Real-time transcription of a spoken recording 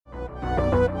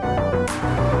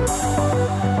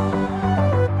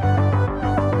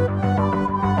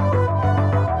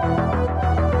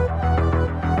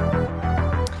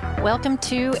welcome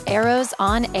to Arrows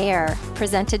on Air,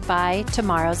 presented by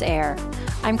Tomorrow's Air.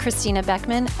 I'm Christina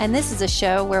Beckman, and this is a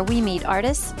show where we meet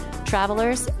artists,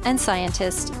 travelers, and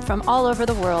scientists from all over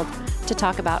the world to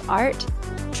talk about art,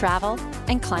 travel,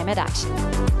 and climate action.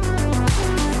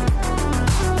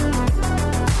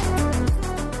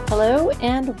 Hello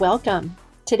and welcome.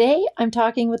 Today, I'm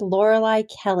talking with Lorelei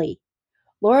Kelly.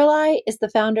 Lorelei is the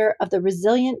founder of the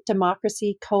Resilient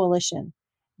Democracy Coalition,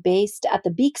 based at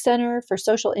the Beek Center for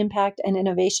Social Impact and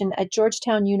Innovation at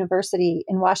Georgetown University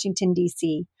in Washington,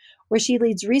 D.C., where she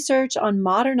leads research on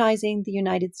modernizing the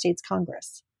United States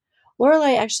Congress.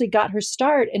 Lorelei actually got her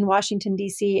start in Washington,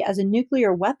 D.C. as a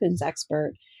nuclear weapons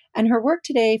expert, and her work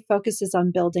today focuses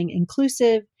on building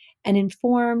inclusive and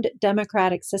informed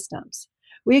democratic systems.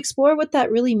 We explore what that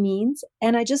really means,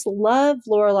 and I just love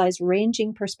Lorelei's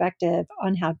ranging perspective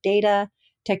on how data,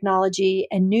 technology,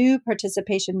 and new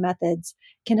participation methods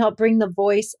can help bring the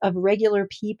voice of regular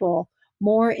people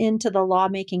more into the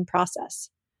lawmaking process.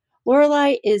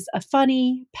 Lorelei is a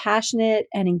funny, passionate,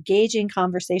 and engaging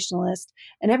conversationalist,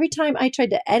 and every time I tried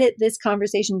to edit this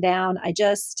conversation down, I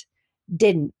just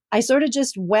didn't. I sort of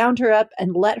just wound her up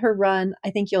and let her run. I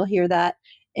think you'll hear that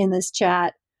in this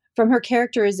chat. From her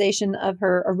characterization of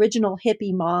her original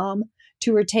hippie mom,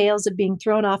 to her tales of being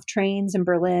thrown off trains in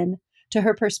Berlin, to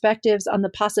her perspectives on the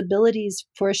possibilities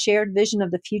for a shared vision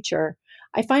of the future,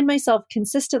 I find myself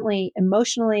consistently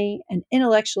emotionally and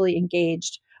intellectually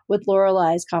engaged with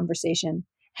Lorelei's conversation,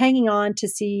 hanging on to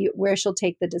see where she'll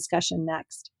take the discussion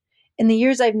next. In the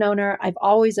years I've known her, I've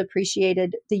always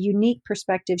appreciated the unique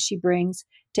perspective she brings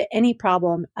to any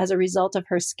problem as a result of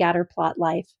her scatterplot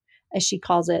life, as she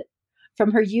calls it.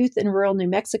 From her youth in rural New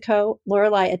Mexico,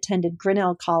 Lorelei attended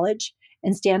Grinnell College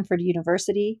and Stanford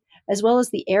University, as well as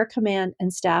the Air Command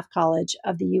and Staff College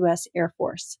of the U.S. Air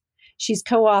Force. She's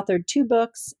co-authored 2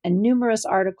 books and numerous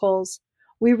articles.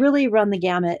 We really run the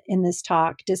gamut in this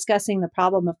talk, discussing the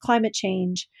problem of climate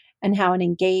change and how an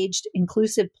engaged,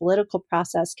 inclusive political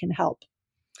process can help.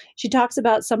 She talks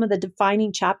about some of the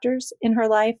defining chapters in her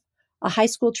life, a high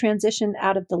school transition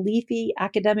out of the leafy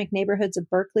academic neighborhoods of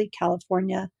Berkeley,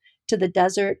 California, to the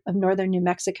desert of northern New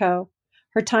Mexico,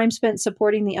 her time spent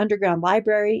supporting the Underground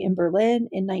Library in Berlin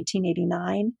in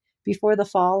 1989, before the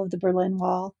fall of the Berlin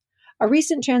Wall, a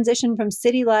recent transition from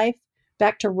city life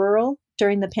back to rural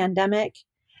during the pandemic,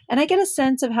 and I get a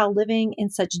sense of how living in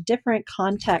such different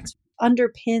contexts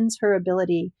underpins her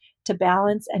ability to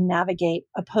balance and navigate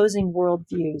opposing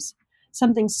worldviews,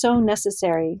 something so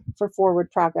necessary for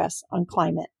forward progress on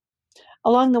climate.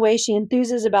 Along the way, she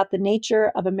enthuses about the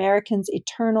nature of Americans'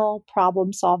 eternal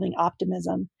problem-solving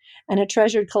optimism and a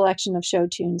treasured collection of show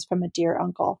tunes from a dear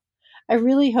uncle. I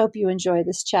really hope you enjoy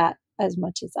this chat as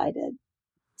much as I did.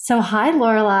 So hi,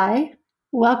 Lorelei.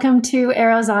 Welcome to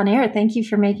Arrows on Air. Thank you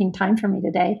for making time for me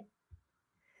today.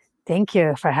 Thank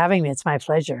you for having me. It's my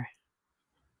pleasure.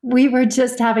 We were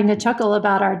just having a chuckle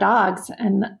about our dogs,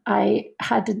 and I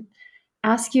had to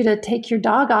ask you to take your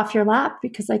dog off your lap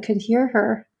because I could hear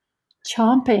her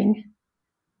chomping.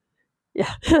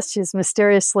 Yeah, she's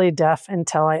mysteriously deaf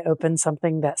until I open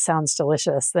something that sounds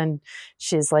delicious. Then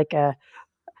she's like a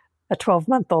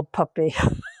 12-month-old puppy.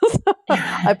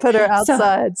 I put her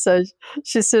outside, so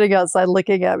she's sitting outside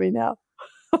looking at me now.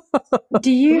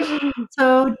 Did you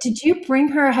bring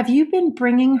her? Have you been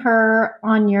bringing her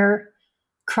on your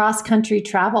cross-country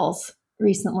travels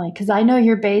recently? Because I know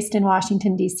you're based in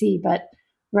Washington, D.C., but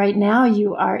right now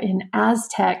you are in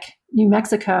Aztec, New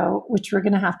Mexico, which we're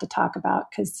going to have to talk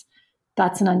about because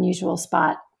that's an unusual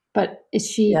spot. But is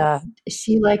she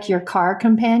like your car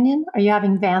companion? Are you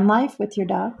having van life with your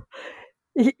dog?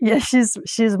 Yeah,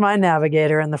 she's my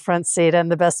navigator in the front seat. And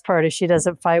the best part is she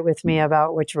doesn't fight with me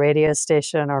about which radio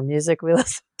station or music we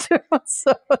listen to.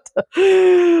 So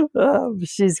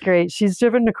she's great. She's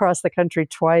driven across the country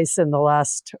twice in the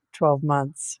last 12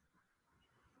 months.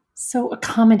 So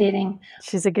accommodating.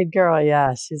 She's a good girl.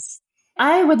 Yeah,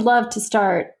 I would love to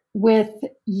start with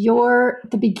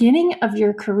the beginning of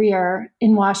your career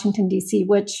in Washington, D.C.,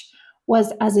 which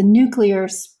was as a nuclear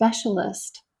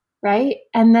specialist, right?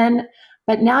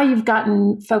 But now you've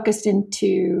gotten focused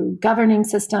into governing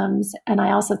systems. And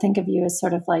I also think of you as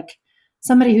sort of like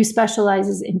somebody who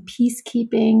specializes in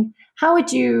peacekeeping. How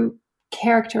would you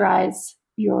characterize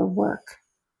your work?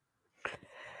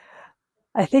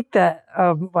 I think that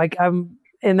I'm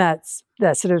in that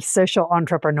sort of social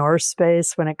entrepreneur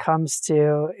space when it comes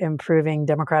to improving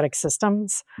democratic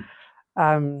systems.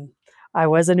 I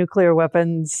was a nuclear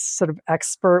weapons sort of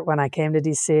expert when I came to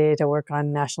DC to work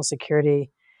on national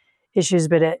security issues,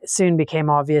 but it soon became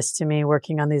obvious to me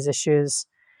working on these issues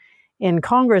in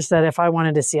Congress that if I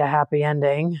wanted to see a happy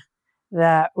ending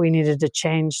that we needed to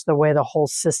change the way the whole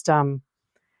system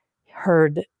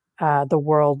heard the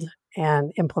world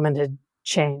and implemented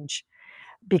change.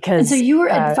 Because and so you were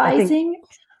advising,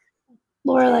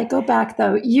 Laura, go back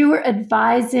though. You were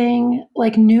advising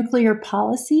nuclear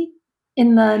policy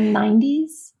in the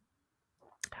 90s?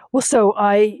 Well, so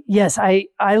I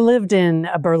lived in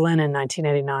Berlin in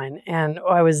 1989, and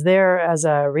I was there as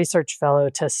a research fellow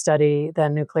to study the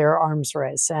nuclear arms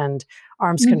race and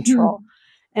arms control.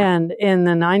 And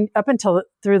up until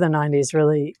through the 90s,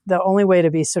 really, the only way to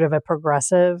be sort of a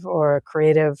progressive or a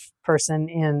creative person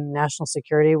in national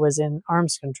security was in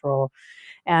arms control.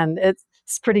 And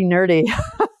it's pretty nerdy,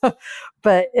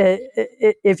 but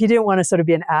if you didn't want to sort of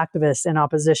be an activist in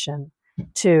opposition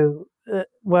to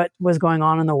what was going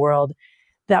on in the world,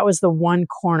 that was the one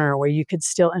corner where you could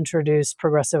still introduce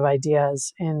progressive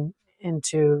ideas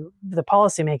into the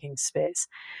policymaking space.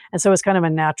 And so it was kind of a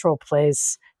natural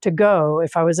place to go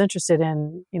if I was interested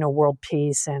in, world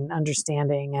peace and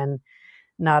understanding, and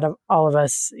not all of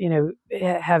us,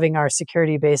 having our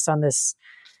security based on this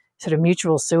sort of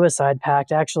mutual suicide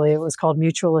pact. Actually, it was called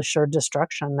Mutual Assured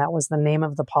Destruction. That was the name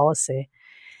of the policy.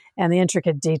 And the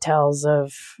intricate details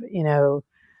of,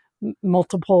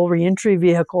 multiple reentry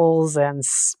vehicles and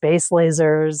space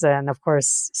lasers. And of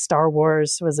course, Star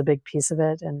Wars was a big piece of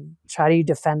it. And how do you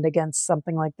defend against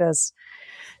something like this?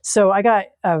 So I got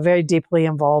very deeply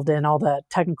involved in all the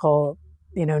technical,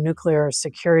 nuclear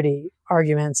security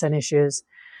arguments and issues.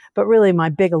 But really, my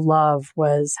big love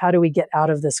was, how do we get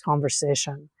out of this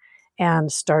conversation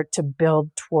and start to build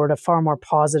toward a far more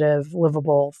positive,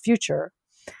 livable future?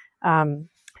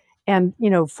 And,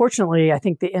 fortunately, I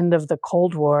think the end of the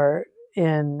Cold War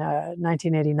in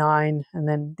 1989 and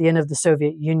then the end of the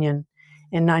Soviet Union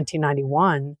in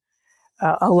 1991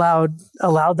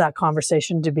 allowed that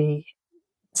conversation to be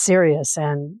serious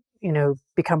and,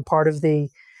 become part of the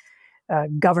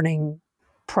governing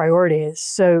priorities.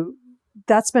 So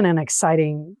that's been an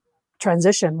exciting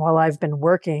transition while I've been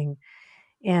working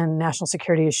in national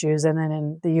security issues and then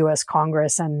in the U.S.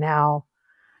 Congress and now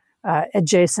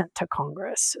adjacent to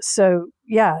Congress. So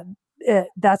yeah,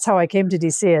 that's how I came to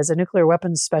DC as a nuclear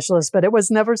weapons specialist, but it was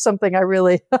never something I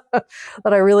really that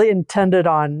I really intended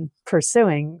on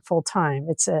pursuing full time.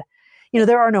 It's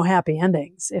there are no happy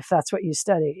endings if that's what you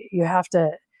study. You have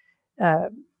to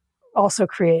also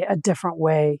create a different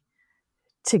way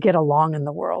to get along in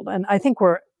the world. And I think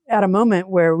we're at a moment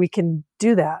where we can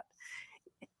do that.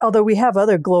 Although we have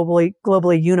other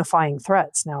globally unifying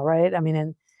threats now, right? I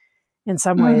mean, in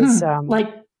some ways,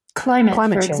 like climate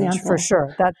change, example. for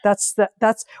sure.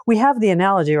 That's we have the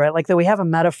analogy, right? Like that we have a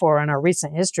metaphor in our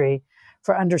recent history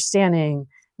for understanding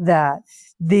that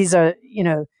these are,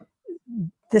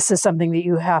 this is something that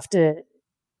you have to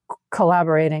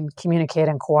collaborate and communicate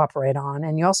and cooperate on,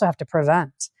 and you also have to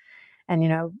prevent.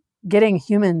 And getting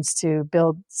humans to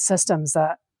build systems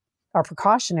that are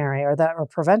precautionary or that are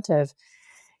preventive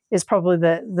is probably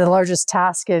the largest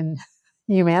task in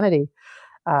humanity.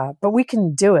 But we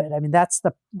can do it. I mean, that's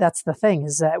the thing,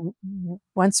 is that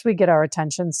once we get our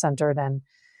attention centered and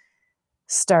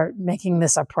start making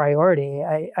this a priority,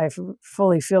 I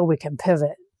fully feel we can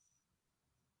pivot.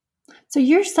 So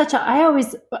you're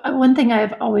one thing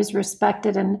I've always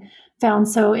respected and found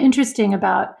so interesting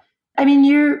about,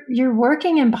 you're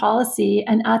working in policy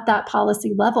and at that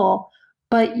policy level,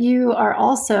 but you are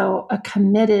also a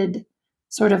committed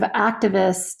sort of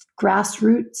activist,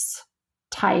 grassroots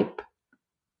type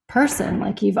person.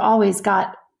 Like you've always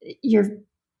got,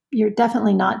 you're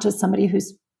definitely not just somebody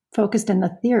who's focused in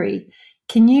the theory.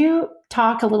 Can you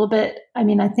talk a little bit?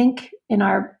 I think in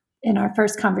our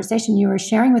first conversation, you were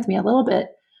sharing with me a little bit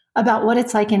about what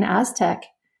it's like in Aztec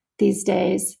these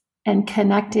days and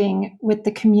connecting with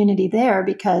the community there,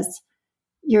 because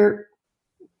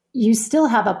you still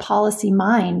have a policy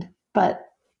mind, but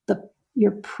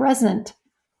your present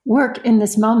work in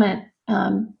this moment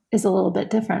is a little bit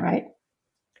different, right?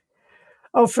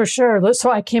 Oh, for sure. So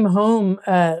I came home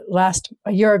a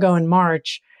year ago in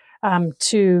March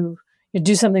to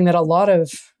do something that a lot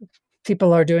of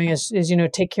people are doing is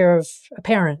take care of a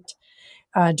parent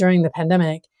during the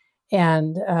pandemic.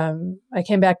 And I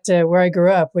came back to where I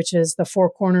grew up, which is the Four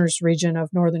Corners region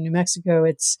of northern New Mexico.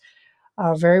 It's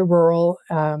very rural,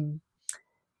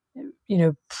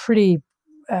 pretty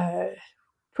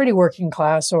working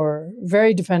class, or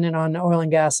very dependent on oil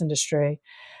and gas industry.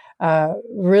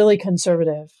 Really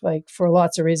conservative, like for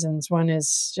lots of reasons. One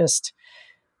is just,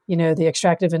 the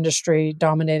extractive industry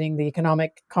dominating the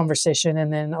economic conversation,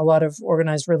 and then a lot of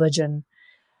organized religion.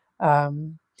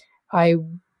 I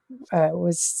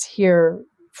was here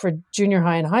for junior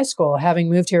high and high school, having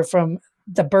moved here from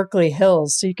the Berkeley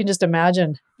Hills. So you can just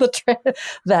imagine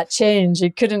that change.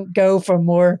 You couldn't go from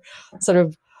more sort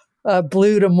of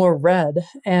blue to more red,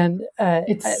 and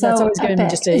It's that's so always given me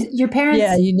just a your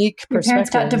parents, unique your parents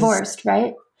got perspective. divorced,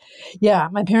 right? Yeah,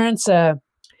 my parents,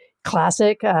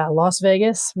 classic Las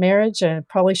Vegas marriage, and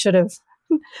probably should have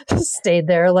stayed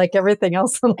there like everything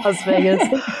else in Las Vegas.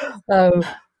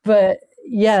 But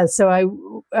yeah,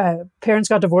 so parents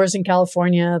got divorced in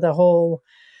California. The whole,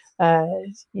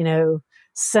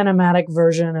 cinematic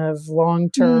version of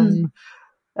long-term,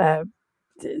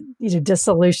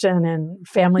 dissolution and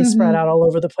family spread out all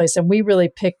over the place. And we really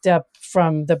picked up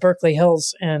from the Berkeley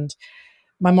Hills, and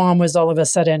my mom was all of a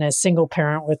sudden a single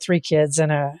parent with 3 kids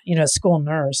and a school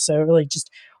nurse. So really just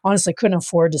honestly couldn't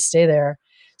afford to stay there.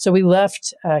 So we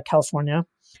left California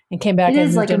and came back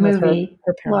and moved in with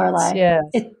her parents. Lorelei. Yeah.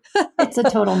 It's a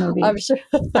total movie. I'm sure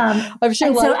a lot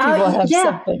of people have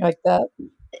something like that.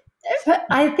 But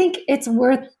I think it's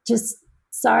worth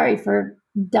sorry for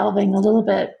delving a little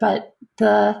bit, but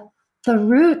the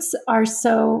roots are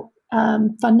so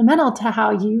fundamental to how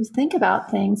you think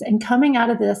about things, and coming out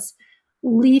of this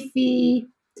leafy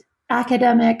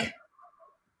academic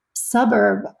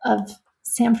suburb of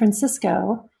San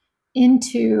Francisco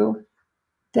into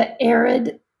the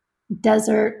arid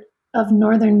desert of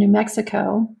northern New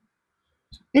Mexico.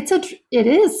 It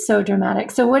is so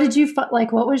dramatic. So what did you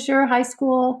like? What was your high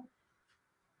school?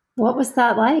 What was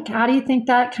that like? How do you think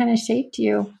that kind of shaped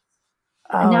you?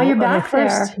 And now you're back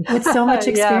there with so much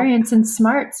experience and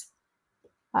smarts.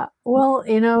 Well,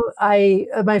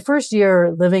 my first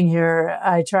year living here,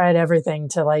 I tried everything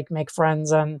to like make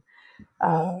friends and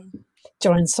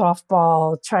join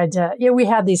softball. We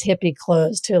had these hippie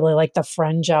clothes too, like the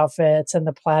fringe outfits and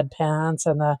the plaid pants,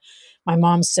 and my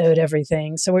mom sewed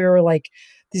everything. So we were like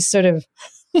these sort of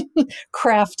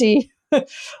crafty,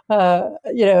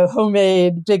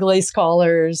 homemade big lace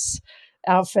collars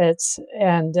outfits,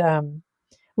 and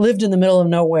lived in the middle of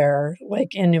nowhere,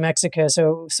 like in New Mexico.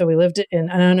 So we lived in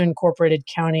an unincorporated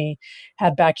county,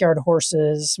 had backyard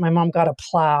horses. My mom got a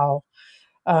plow.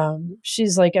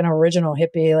 She's like an original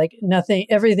hippie, like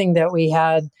everything that we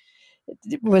had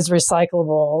was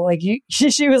recyclable. Like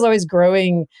she was always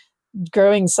growing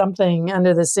something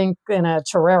under the sink in a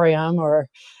terrarium or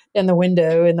in the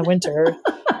window in the winter.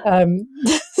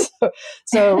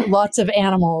 So lots of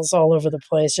animals all over the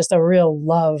place, just a real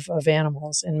love of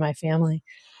animals in my family.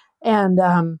 And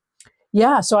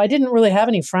so I didn't really have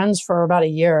any friends for about a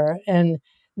year. And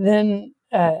then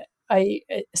I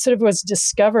sort of was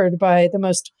discovered by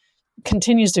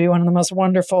continues to be one of the most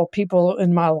wonderful people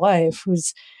in my life,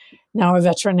 who's now a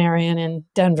veterinarian in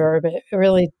Denver, but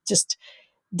really just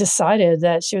decided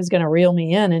that she was going to reel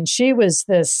me in. And she was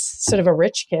this sort of a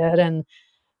rich kid and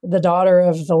the daughter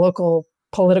of the local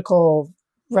political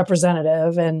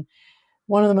representative, and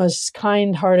one of the most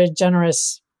kind-hearted,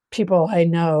 generous people I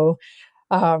know.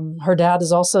 Her dad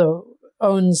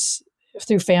owns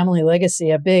through family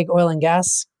legacy a big oil and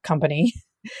gas company.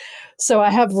 So I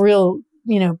have real,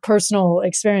 personal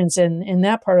experience in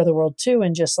that part of the world too,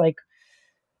 and just like,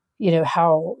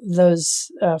 how those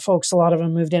folks, a lot of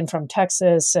them moved in from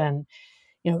Texas and,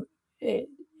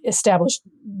 established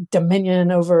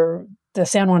dominion over the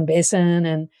San Juan Basin,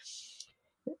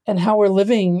 and how we're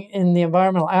living in the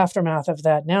environmental aftermath of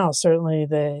that now. Certainly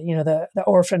the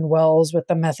orphan wells with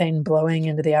the methane blowing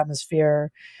into the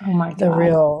atmosphere. Oh my God. The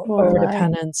real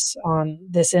overdependence on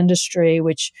this industry,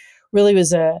 which really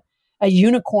was a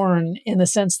unicorn in the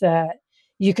sense that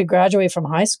you could graduate from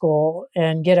high school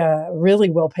and get a really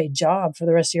well-paid job for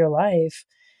the rest of your life.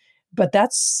 But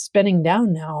that's spinning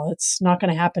down now. It's not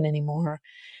going to happen anymore.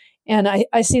 And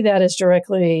I see that as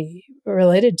directly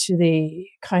related to the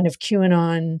kind of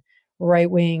QAnon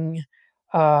right-wing,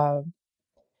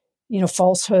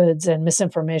 falsehoods and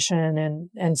misinformation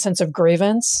and sense of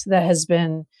grievance that has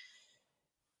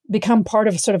become part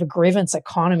of sort of a grievance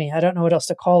economy. I don't know what else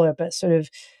to call it, but sort of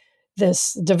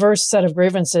this diverse set of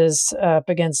grievances up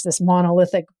against this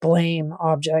monolithic blame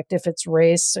object, if it's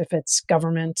race, if it's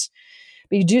government.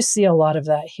 But you do see a lot of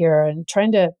that here, and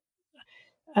trying to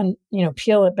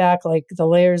peel it back like the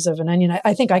layers of an onion.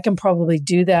 I think I can probably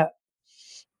do that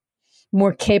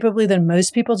more capably than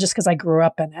most people just because I grew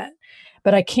up in it.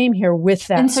 But I came here with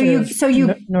that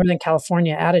Northern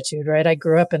California attitude, right? I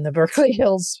grew up in the Berkeley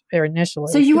Hills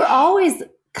initially. So you were always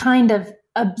kind of,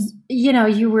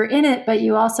 you were in it, but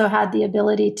you also had the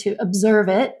ability to observe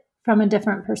it from a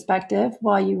different perspective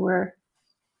while you were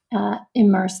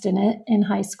immersed in it in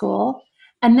high school.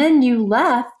 And then you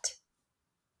left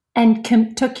and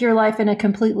took your life in a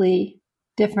completely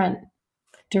different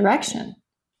direction.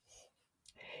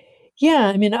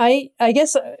 Yeah, I mean, I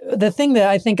guess the thing that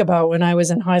I think about when I was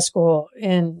in high school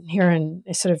here in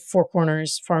sort of Four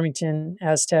Corners, Farmington,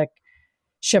 Aztec,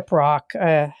 Shiprock,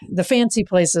 the fancy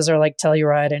places are like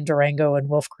Telluride and Durango and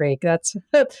Wolf Creek.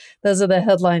 Those are the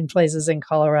headline places in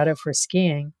Colorado for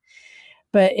skiing.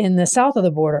 But in the south of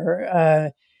the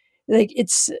border, like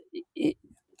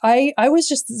I was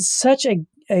just such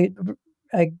a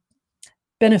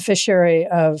beneficiary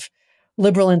of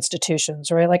liberal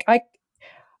institutions, right? Like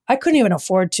I couldn't even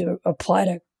afford to apply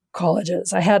to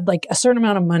colleges. I had like a certain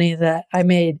amount of money that I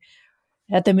made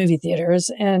at the movie theaters.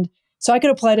 And so I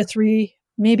could apply to 3,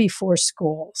 maybe 4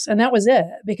 schools. And that was it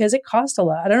because it cost a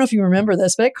lot. I don't know if you remember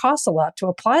this, but it costs a lot to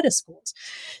apply to schools.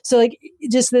 So like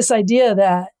just this idea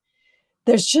that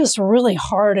there's just really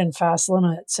hard and fast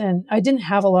limits. And I didn't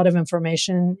have a lot of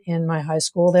information in my high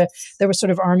school. There was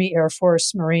sort of Army, Air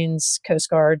Force, Marines, Coast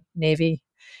Guard, Navy.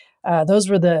 Those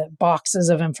were the boxes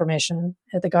of information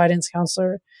at the guidance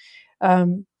counselor.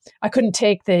 I couldn't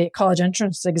take the college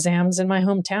entrance exams in my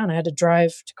hometown. I had to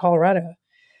drive to Colorado.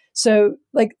 So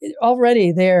like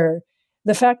already there,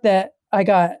 the fact that I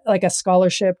got like a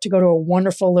scholarship to go to a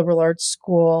wonderful liberal arts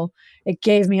school, it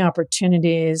gave me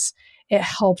opportunities. It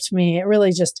helped me. It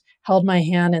really just held my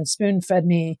hand and spoon fed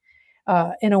me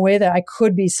in a way that I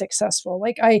could be successful.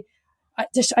 Like I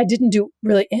didn't do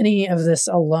really any of this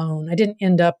alone. I didn't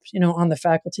end up, on the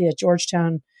faculty at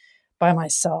Georgetown by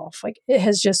myself. Like it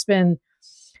has just been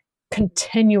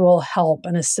continual help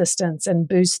and assistance and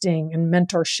boosting and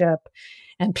mentorship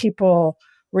and people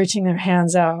reaching their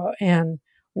hands out and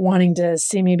wanting to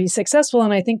see me be successful.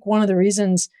 And I think one of the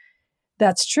reasons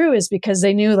that's true is because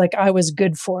they knew like I was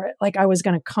good for it. Like I was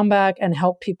going to come back and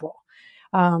help people.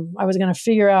 I was going to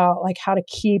figure out like how to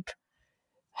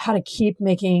keep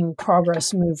making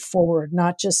progress move forward,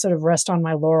 not just sort of rest on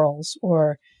my laurels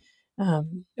or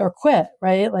quit,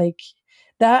 right? Like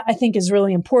that I think is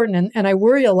really important. And I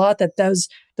worry a lot that those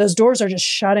doors are just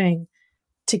shutting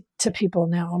to people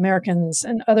now, Americans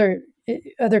and other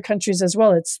countries as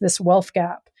well. It's this wealth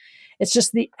gap. It's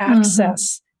just the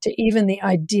access to even the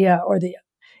idea or the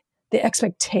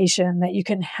expectation that you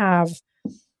can have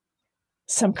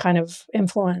some kind of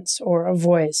influence or a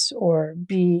voice or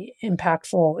be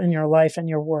impactful in your life and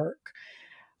your work.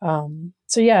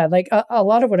 So yeah, like a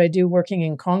lot of what I do working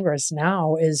in Congress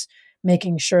now is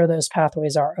making sure those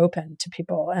pathways are open to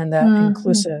people and that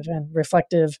inclusive and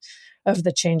reflective of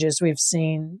the changes we've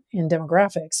seen in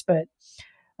demographics. But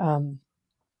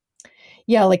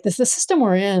yeah, like the system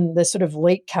we're in, this sort of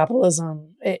late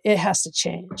capitalism, it has to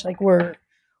change. Like we're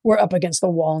up against the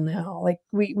wall now. Like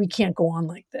we can't go on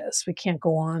like this. We can't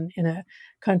go on in a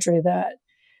country that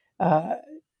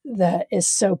is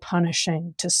so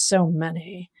punishing to so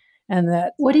many, and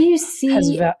that what do you see has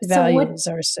values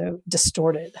are so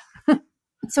distorted.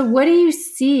 So what do you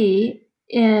see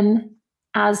in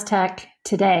Aztec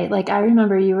today? Like I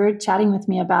remember you were chatting with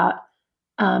me about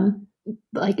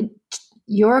like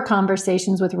your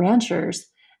conversations with ranchers,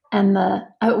 and the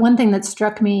one thing that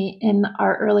struck me in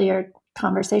our earlier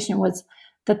conversation was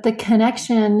that the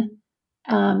connection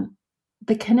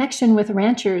with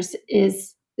ranchers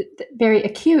is very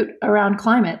acute around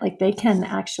climate. Like they can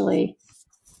actually,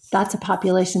 that's a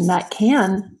population that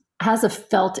has a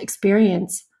felt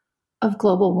experience of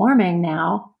global warming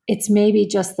now. It's maybe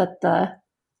just that the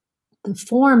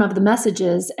form of the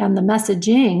messages and the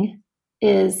messaging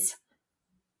is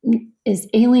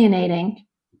alienating.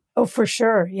 Oh, for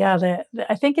sure. Yeah.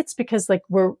 I think it's because like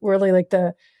we're really like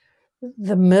the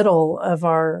middle of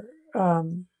our,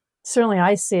 certainly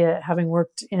I see it having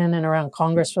worked in and around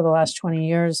Congress for the last 20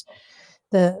 years,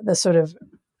 the sort of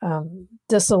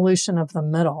dissolution of the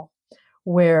middle,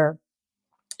 where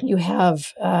you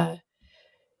have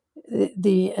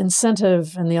the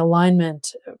incentive and the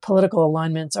alignment, political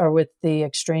alignments are with the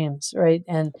extremes, right?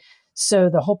 And so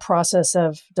the whole process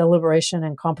of deliberation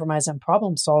and compromise and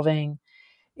problem solving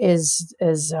is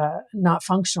not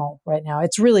functional right now.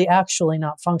 It's really actually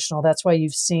not functional. That's why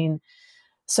you've seen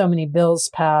so many bills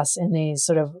pass in these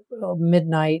sort of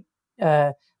midnight,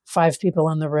 5 people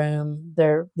in the room.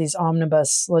 They're these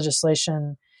omnibus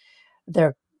legislation.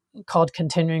 They're called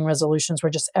continuing resolutions, where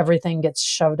just everything gets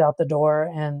shoved out the door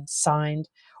and signed,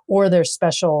 or there's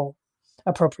special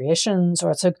appropriations,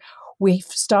 or it's like we've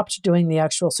stopped doing the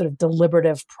actual sort of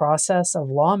deliberative process of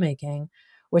lawmaking,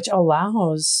 which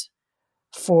allows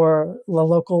for the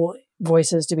local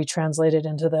voices to be translated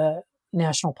into the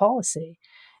national policy.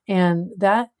 And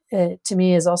that, to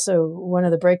me, is also one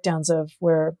of the breakdowns of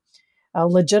where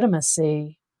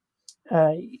legitimacy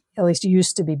at least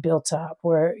used to be built up,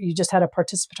 where you just had a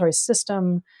participatory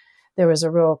system. There was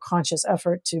a real conscious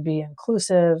effort to be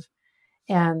inclusive.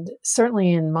 And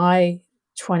certainly in my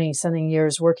 20 something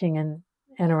years working in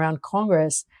and around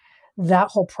Congress, that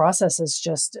whole process has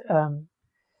just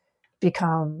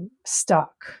become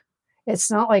stuck. It's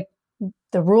not like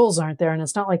the rules aren't there, and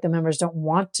it's not like the members don't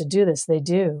want to do this. They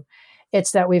do.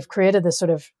 It's that we've created this sort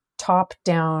of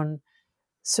top-down,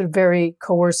 sort of very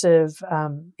coercive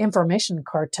information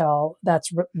cartel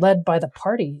that's led by the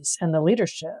parties and the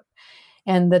leadership.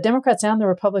 And the Democrats and the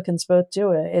Republicans both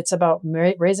do it. It's about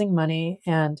raising money,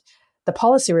 and the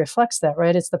policy reflects that,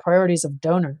 right? It's the priorities of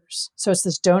donors. So it's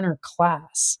this donor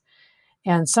class.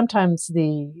 And sometimes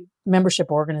the membership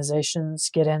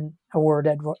organizations get in a word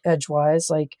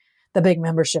edgewise, like the big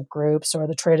membership groups or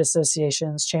the trade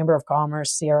associations, Chamber of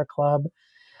Commerce, Sierra Club.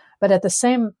 But at the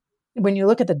same, when you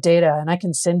look at the data, and I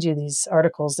can send you these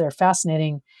articles, they're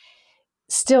fascinating.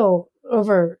 Still,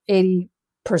 over 80%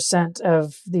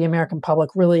 of the American public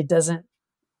really doesn't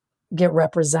get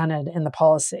represented in the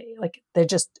policy. Like they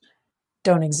just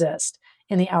don't exist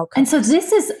in the outcome. And so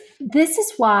this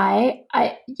is why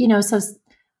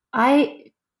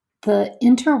the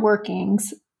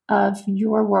interworkings of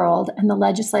your world and the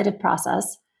legislative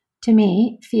process to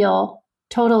me feel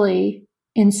totally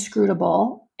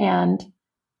inscrutable, and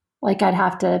like I'd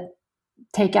have to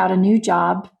take out a new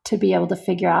job to be able to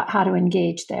figure out how to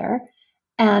engage there.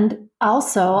 And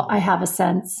also I have a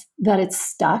sense that it's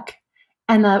stuck,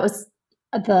 and that was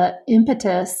the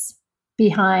impetus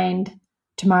behind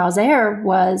Tomorrow's Air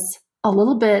was a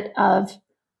little bit of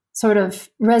sort of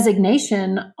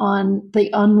resignation on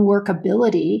the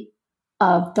unworkability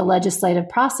of the legislative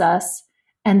process.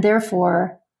 And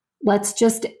therefore, let's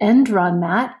just end run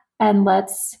that and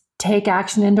let's take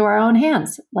action into our own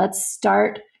hands. Let's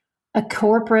start a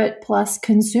corporate plus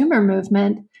consumer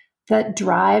movement that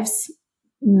drives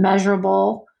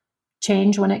measurable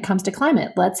change when it comes to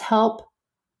climate. Let's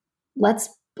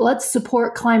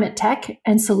support climate tech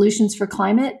and solutions for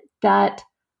climate that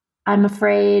I'm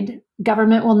afraid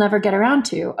government will never get around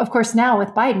to. Of course, now with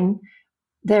Biden,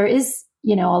 there is,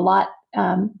 a lot,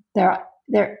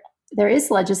 there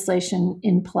is legislation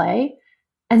in play.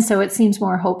 And so it seems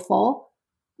more hopeful,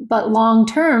 but long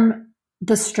term,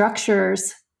 the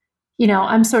structures,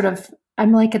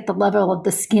 I'm like at the level of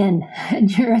the skin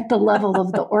and you're at the level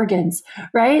of the organs,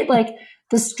 right? Like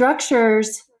the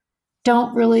structures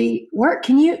don't really work.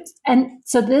 And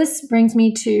so this brings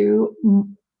me to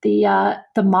the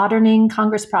Moderning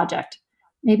Congress project.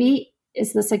 Maybe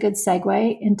is this a good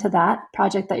segue into that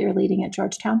project that you're leading at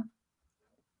Georgetown?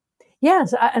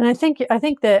 Yes, and I think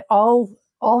that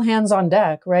all hands on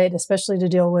deck, right? Especially to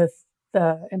deal with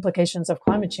the implications of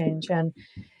climate change. And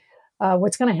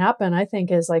what's going to happen, I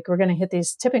think, is like we're going to hit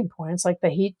these tipping points, like the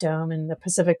heat dome in the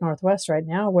Pacific Northwest right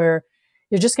now, where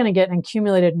you're just going to get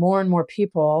accumulated more and more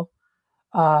people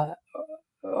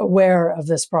aware of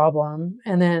this problem,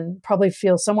 and then probably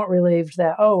feel somewhat relieved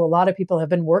that, a lot of people have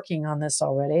been working on this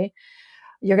already.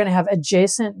 You're going to have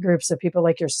adjacent groups of people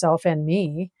like yourself and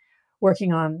me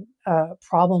working on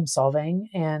problem solving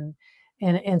and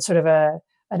in sort of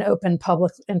an open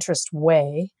public interest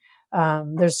way.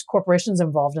 There's corporations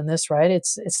involved in this, right?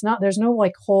 It's not, there's no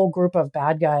like whole group of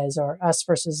bad guys or us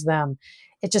versus them.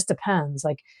 It just depends.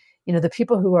 Like, the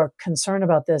people who are concerned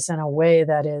about this in a way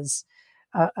that is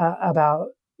about,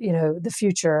 the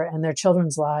future and their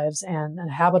children's lives and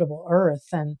a habitable earth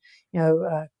and,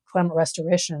 climate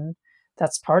restoration,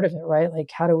 that's part of it, right? Like,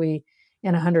 how do we,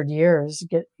 in 100 years,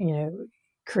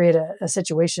 create a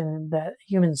situation that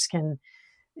humans can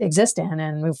exist in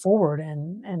and move forward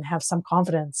and have some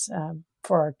confidence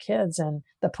for our kids and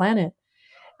the planet.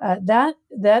 That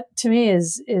to me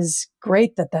is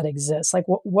great that exists. Like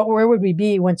where would we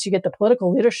be once you get the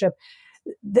political leadership?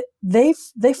 They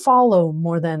follow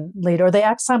more than lead, or they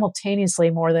act simultaneously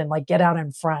more than like get out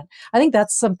in front. I think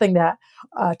that's something that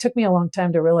took me a long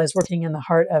time to realize working in the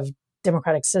heart of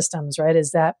democratic systems, right?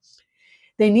 Is that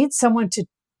they need someone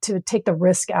to take the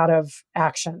risk out of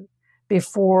action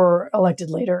before elected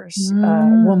leaders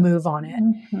will move on it.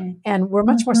 Mm-hmm. And we're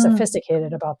much more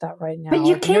sophisticated about that right now. But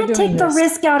you can't take the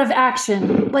risk out of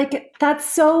action. Like, that's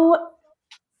so,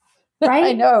 right?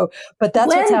 I know, but that's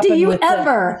what's happened. When do you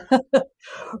ever?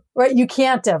 Right, you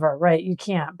can't ever, right? You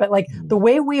can't. But like the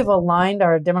way we've aligned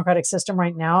our democratic system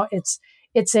right now, it's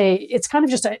kind of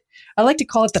just I like to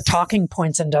call it the talking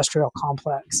points industrial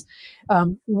complex.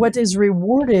 What is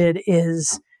rewarded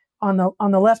is on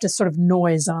the left is sort of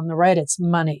noise, on the right it's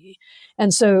money.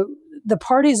 And so the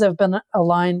parties have been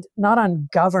aligned not on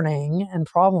governing and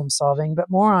problem solving, but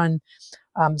more on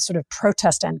sort of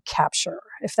protest and capture,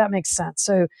 if that makes sense.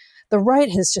 So the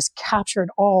right has just captured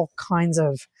all kinds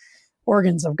of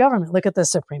organs of government. Look at the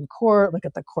Supreme Court, look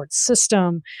at the court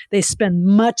system. They spend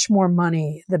much more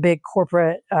money, the big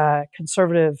corporate,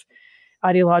 conservative,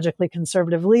 ideologically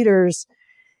conservative leaders,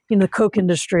 the Koch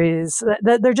industries.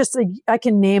 They're just, I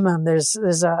can name them.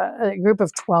 There's a group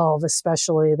of 12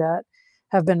 especially that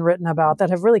have been written about that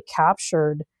have really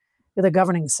captured the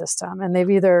governing system. And they've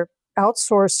either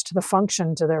outsourced the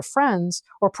function to their friends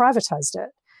or privatized it.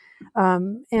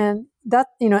 And that,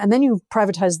 and then you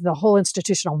privatize the whole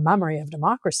institutional memory of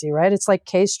democracy, right? It's like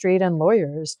K Street and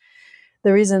lawyers.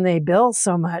 The reason they bill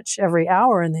so much every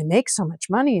hour and they make so much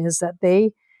money is that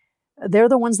they're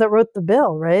the ones that wrote the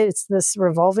bill, right? It's this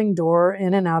revolving door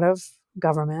in and out of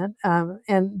government.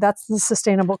 And that's the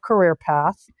sustainable career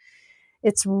path.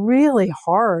 It's really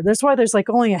hard. That's why there's like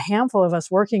only a handful of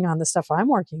us working on the stuff I'm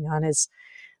working on.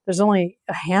 There's only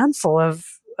a handful of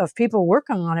people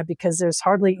working on it because there's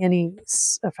hardly any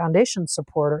foundation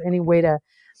support or any way to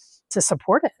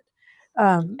support it.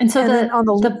 And then on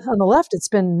the left, it's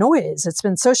been noise. It's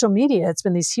been social media. It's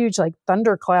been these huge like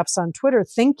thunderclaps on Twitter,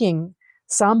 thinking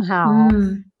somehow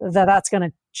that's going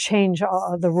to change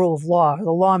the rule of law,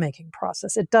 the lawmaking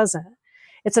process. It doesn't.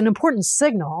 It's an important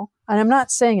signal, and I'm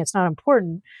not saying it's not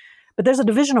important, but there's a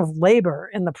division of labor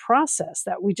in the process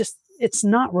that it's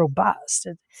not robust.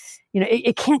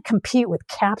 It can't compete with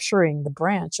capturing the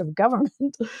branch of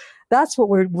government. That's what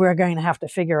we're going to have to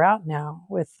figure out now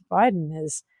with Biden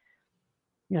is,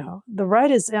 the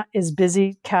right is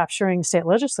busy capturing state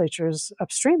legislatures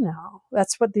upstream now.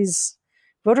 That's what these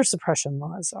voter suppression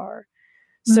laws are.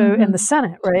 So in the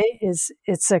Senate, right,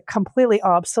 it's a completely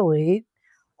obsolete,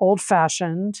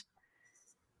 old-fashioned,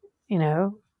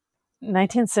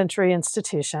 19th century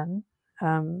institution.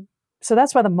 So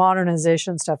that's why the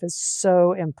modernization stuff is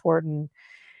so important.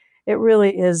 It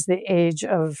really is the age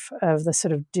of the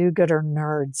sort of do-gooder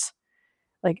nerds,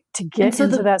 like to get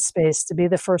into that space, to be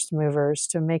the first movers,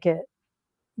 to make it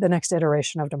the next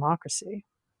iteration of democracy.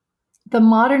 The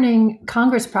Moderning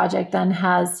Congress project then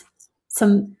has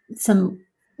some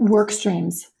work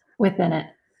streams within it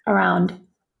around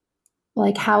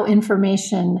like how the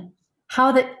information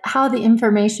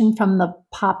from the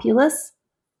populace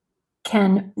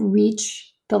can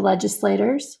reach the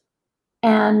legislators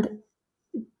and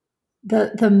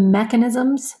the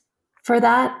mechanisms for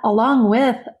that, along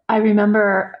with, I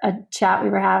remember a chat we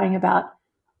were having about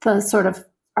the sort of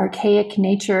archaic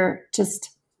nature just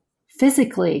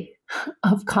physically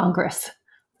of Congress.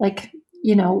 Like,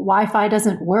 Wi-Fi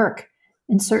doesn't work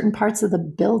in certain parts of the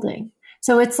building.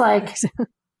 So it's like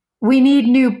we need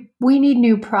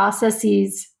new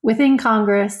processes within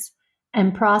Congress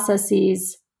and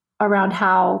processes around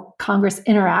how Congress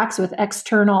interacts with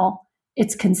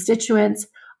its constituents,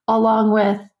 along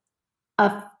with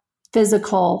a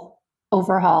physical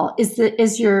overhaul.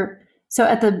 So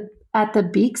at the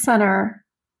Beak Center,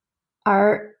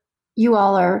 are you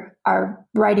all are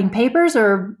writing papers,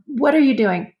 or what are you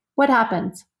doing? What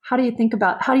happens? How do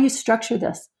you structure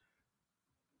this?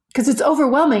 Because it's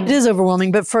overwhelming. It is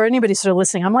overwhelming, but for anybody sort of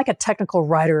listening, I'm like a technical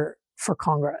writer for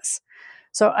Congress.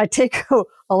 So I take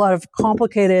a lot of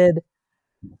complicated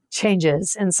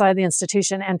changes inside the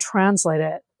institution and translate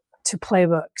it to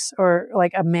playbooks or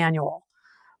like a manual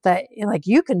that like,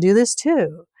 you can do this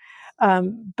too.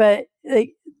 But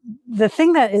the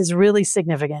thing that is really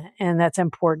significant and that's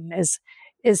important is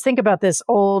think about this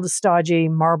old, stodgy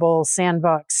marble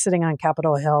sandbox sitting on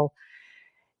Capitol Hill.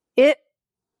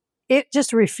 It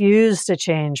just refused to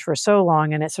change for so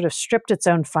long, and it sort of stripped its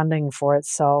own funding for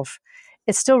itself.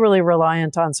 It's still really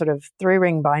reliant on sort of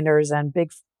 3-ring binders and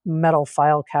big metal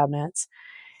file cabinets.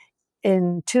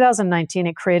 In 2019,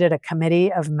 it created a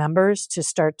committee of members to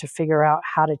start to figure out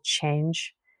how to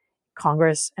change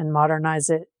Congress and modernize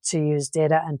it to use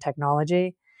data and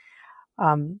technology.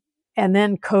 And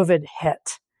then COVID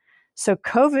hit. So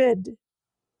COVID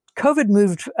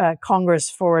moved Congress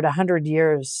forward 100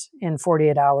 years in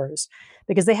 48 hours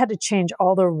because they had to change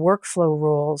all their workflow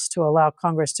rules to allow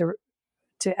Congress to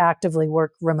actively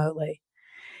work remotely.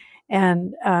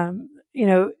 And,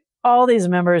 all these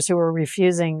members who were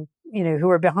refusing, who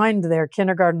were behind their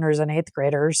kindergartners and 8th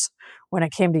graders when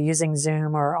it came to using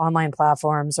Zoom or online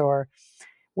platforms or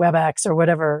WebEx or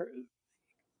whatever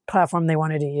platform they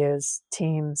wanted to use,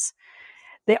 Teams,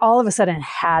 they all of a sudden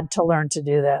had to learn to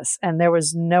do this. And there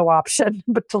was no option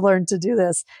but to learn to do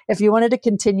this if you wanted to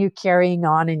continue carrying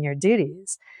on in your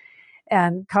duties.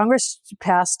 And Congress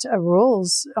passed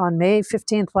rules on May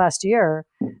 15th last year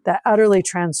that utterly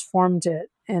transformed it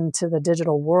into the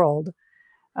digital world.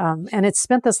 And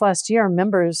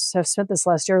members have spent this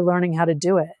last year learning how to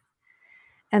do it.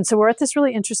 And so we're at this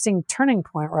really interesting turning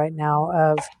point right now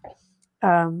of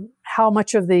how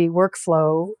much of the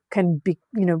workflow can be,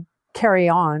 carry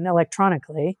on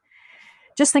electronically.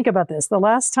 Just think about this. The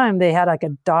last time they had like a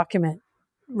document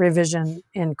revision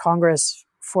in Congress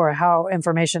for how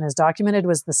information is documented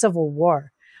was the Civil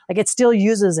War. Like it still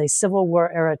uses a Civil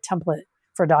War era template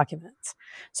for documents.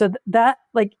 So that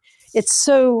like, it's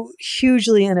so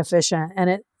hugely inefficient, and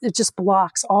it just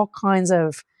blocks all kinds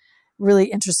of really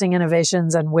interesting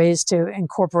innovations and ways to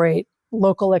incorporate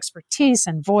local expertise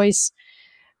and voice.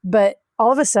 But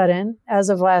all of a sudden, as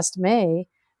of last May,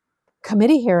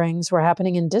 committee hearings were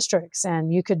happening in districts,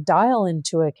 and you could dial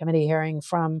into a committee hearing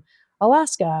from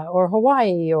Alaska or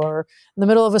Hawaii or in the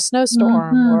middle of a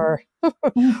snowstorm or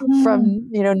from,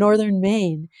 northern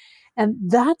Maine. And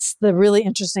that's the really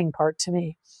interesting part to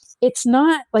me. It's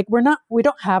not like we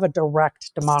don't have a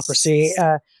direct democracy.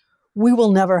 We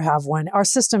will never have one. Our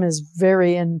system is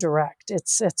very indirect.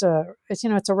 It's a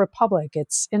republic.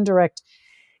 It's indirect.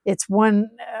 It's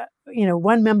one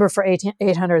member for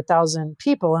 800,000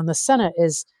 people, and the Senate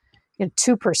is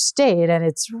 2 per state, and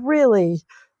it's really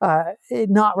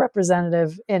not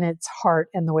representative in its heart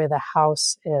in the way the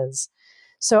House is.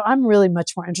 So I'm really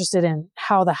much more interested in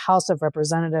how the House of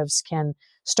Representatives can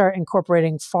start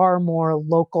incorporating far more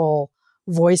local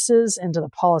voices into the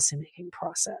policymaking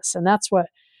process. And that's what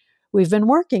we've been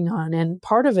working on. And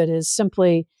part of it is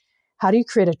simply, how do you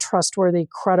create a trustworthy,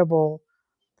 credible,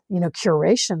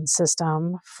 curation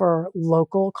system for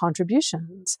local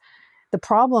contributions? The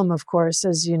problem, of course,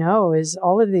 as you know, is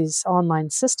all of these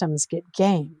online systems get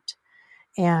gamed.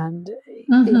 And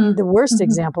the worst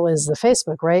example is the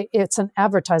Facebook, right? It's an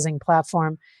advertising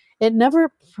platform. It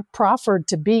never proffered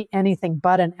to be anything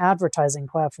but an advertising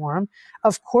platform.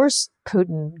 Of course,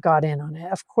 Putin got in on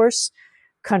it. Of course,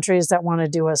 countries that want to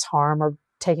do us harm are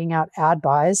taking out ad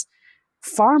buys.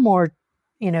 Far more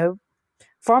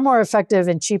effective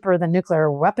and cheaper than nuclear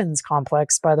weapons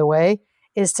complex, by the way,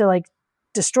 is to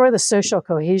destroy the social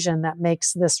cohesion that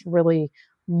makes this really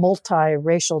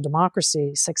multiracial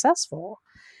democracy successful.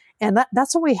 And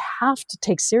that's what we have to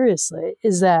take seriously,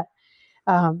 is that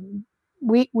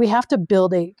we have to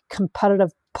build a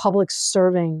competitive public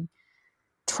serving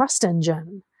trust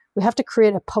engine. We have to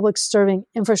create a public serving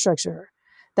infrastructure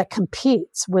that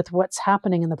competes with what's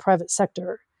happening in the private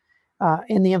sector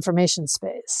in the information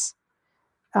space.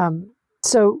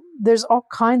 So there's all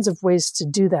kinds of ways to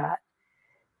do that.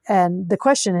 And the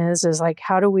question is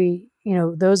how do we,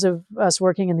 those of us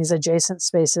working in these adjacent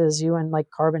spaces, you and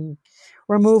carbon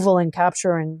removal and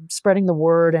capture and spreading the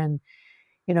word and,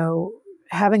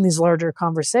 having these larger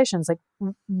conversations,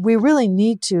 we really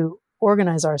need to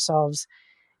organize ourselves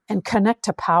and connect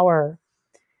to power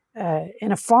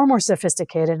in a far more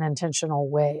sophisticated and intentional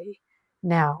way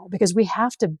now, because we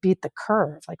have to beat the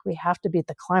curve. We have to beat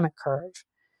the climate curve.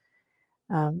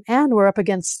 And we're up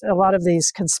against a lot of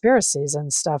these conspiracies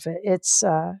and stuff. It's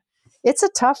a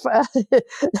tough.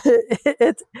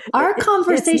 Our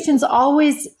conversations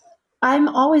I'm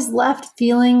always left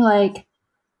feeling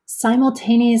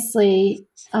simultaneously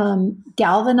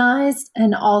galvanized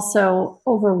and also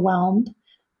overwhelmed.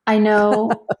 I know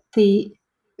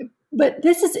but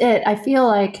this is it. I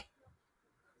feel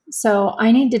so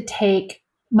I need to take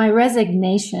my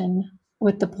resignation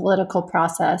with the political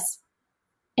process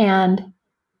and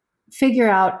figure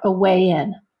out a way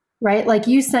in, right?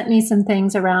 You sent me some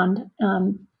things around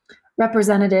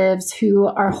representatives who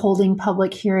are holding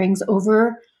public hearings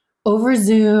over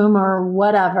Zoom or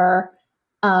whatever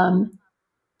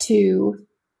to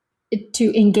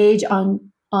engage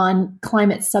on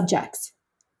climate subjects.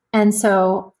 And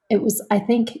so it was, I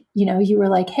think, you were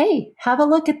like, hey, have a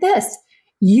look at this.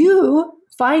 You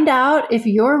find out if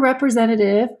your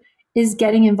representative is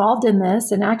getting involved in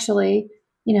this. And actually,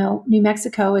 New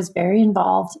Mexico is very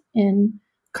involved in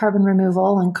carbon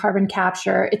removal and carbon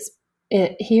capture.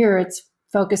 Here it's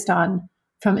focused on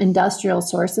from industrial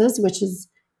sources, which is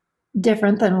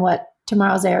different than what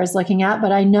Tomorrow's Air is looking at.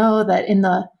 But I know that in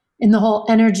the whole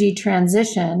energy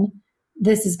transition,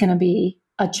 this is going to be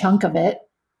a chunk of it.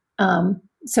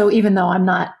 So even though I'm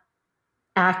not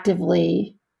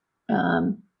actively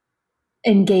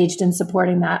engaged in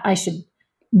supporting that, I should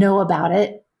know about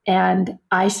it. And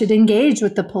I should engage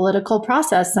with the political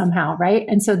process somehow, right?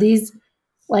 And so these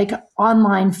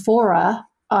online fora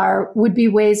would be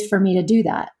ways for me to do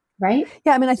that, right?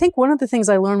 Yeah, I think one of the things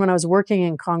I learned when I was working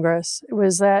in Congress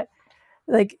was that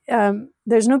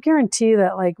there's no guarantee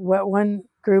that what one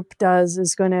group does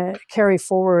is going to carry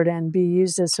forward and be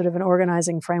used as sort of an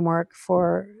organizing framework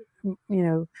for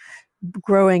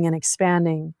growing and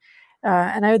expanding.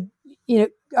 And I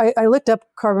looked up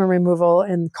carbon removal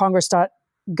in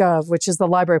Congress.gov, which is the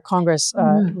Library of Congress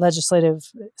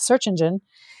legislative search engine.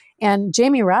 And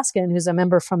Jamie Raskin, who's a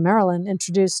member from Maryland,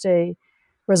 introduced a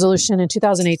resolution in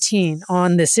 2018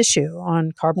 on this issue,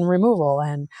 on carbon removal,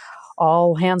 and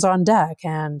all hands on deck.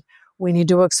 And we need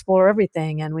to explore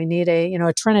everything. And we need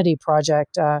a Trinity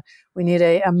project. We need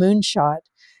a moonshot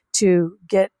to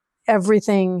get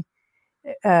everything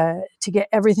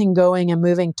going and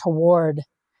moving toward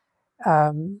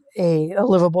a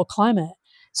livable climate.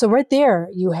 So right there,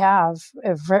 you have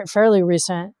a fairly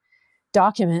recent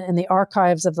document in the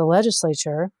archives of the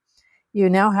legislature. You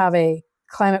now have a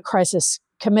climate crisis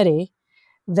committee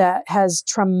that has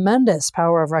tremendous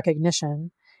power of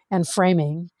recognition and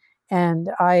framing. And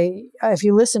if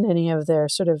you listen to any of their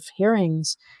sort of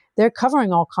hearings, they're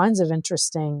covering all kinds of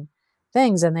interesting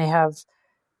things. And they have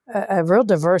a real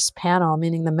diverse panel,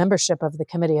 meaning the membership of the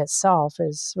committee itself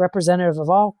is representative of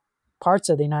all parts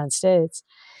of the United States.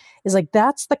 Is like,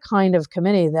 that's the kind of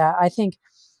committee that I think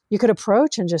you could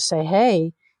approach and just say,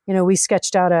 hey, we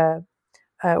sketched out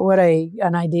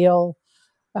an ideal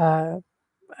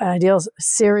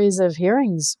series of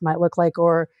hearings might look like,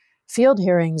 or field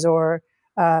hearings, or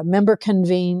member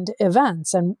convened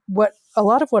events. And a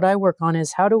lot of what I work on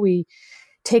is how do we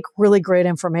take really great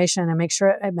information and make sure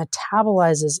it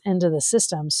metabolizes into the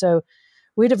system. So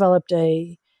we developed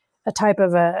a type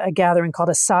of a gathering called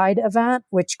a side event,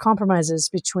 which compromises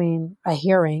between a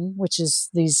hearing, which is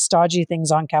these stodgy things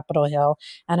on Capitol Hill,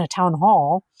 and a town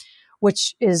hall,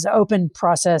 which is open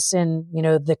process in,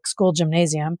 the school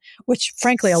gymnasium, which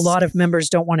frankly, a lot of members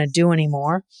don't want to do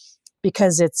anymore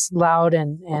because it's loud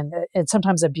and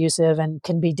sometimes abusive and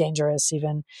can be dangerous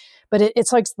even. But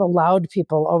it's like the loud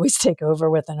people always take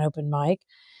over with an open mic.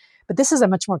 But this is a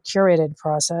much more curated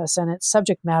process, and it's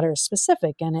subject matter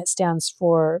specific, and it stands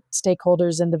for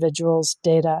stakeholders, individuals,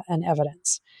 data, and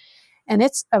evidence. And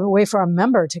it's a way for a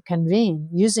member to convene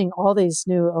using all these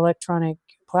new electronic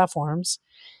platforms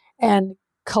and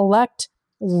collect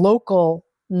local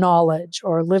knowledge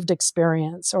or lived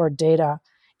experience or data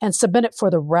and submit it for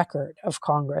the record of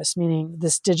Congress, meaning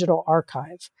this digital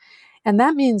archive. And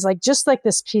that means, just like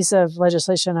this piece of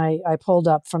legislation I pulled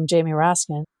up from Jamie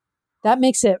Raskin, that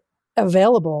makes it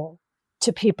available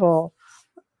to people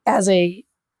as a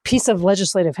piece of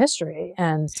legislative history,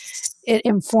 and it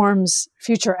informs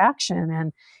future action.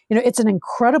 And it's an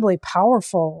incredibly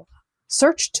powerful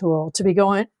search tool to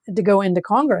go into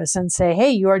Congress and say,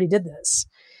 hey, you already did this.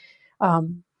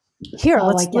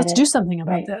 Let's do something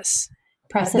about this.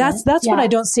 Precedent. That's what I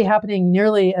don't see happening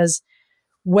nearly as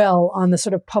well on the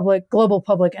sort of global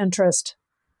public interest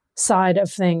side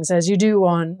of things as you do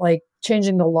on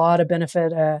changing the law to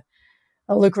benefit a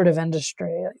lucrative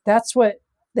industry. That's what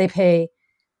they pay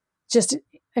just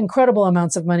incredible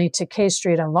amounts of money to K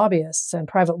Street and lobbyists and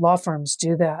private law firms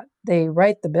do that. They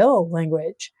write the bill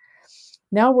language.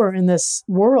 Now we're in this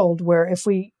world where if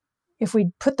we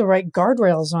put the right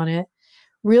guardrails on it,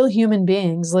 real human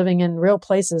beings living in real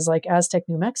places like Aztec,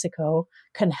 New Mexico,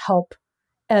 can help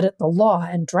edit the law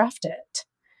and draft it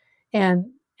and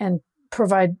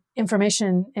provide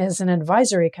information as an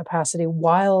advisory capacity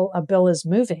while a bill is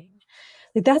moving.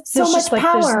 That's so much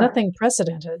power. There's nothing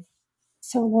precedented.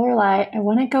 So Lorelei, I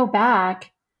want to go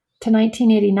back to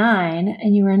 1989,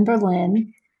 and you were in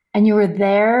Berlin, and you were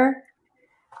there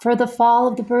for the fall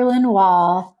of the Berlin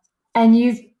Wall, and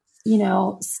you've,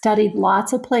 studied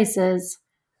lots of places.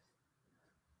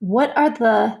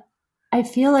 I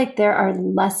feel like there are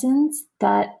lessons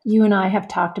that you and I have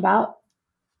talked about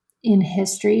in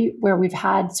history where we've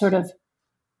had sort of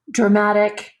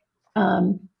dramatic,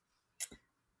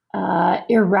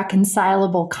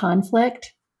 irreconcilable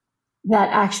conflict that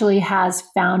actually has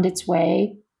found its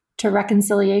way to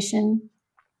reconciliation.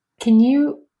 Can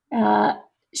you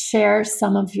share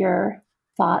some of your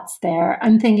thoughts there?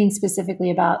 I'm thinking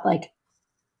specifically about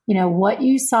what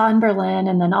you saw in Berlin,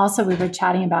 and then also we were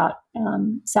chatting about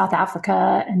South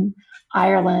Africa and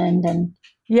Ireland. And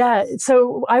yeah,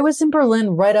 so I was in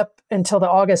Berlin right up until the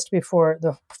August before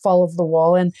the fall of the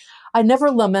wall, and I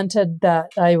never lamented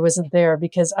that I wasn't there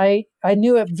because I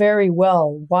knew it very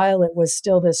well while it was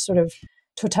still this sort of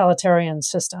totalitarian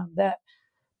system that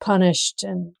punished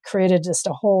and created just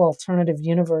a whole alternative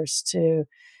universe to,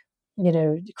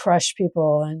 crush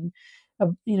people and,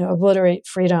 obliterate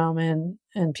freedom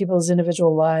and people's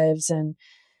individual lives and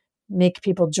make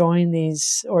people join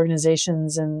these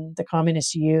organizations and the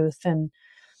communist youth. And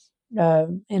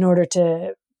in order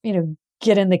to,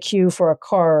 get in the queue for a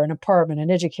car, an apartment, an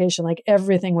education,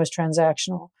 everything was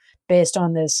transactional based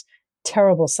on this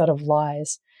terrible set of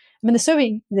lies. I mean,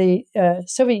 the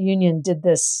Soviet Union did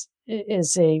this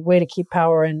as a way to keep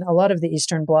power in a lot of the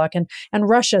Eastern Bloc, and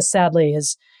Russia sadly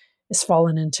has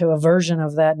fallen into a version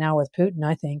of that now with Putin,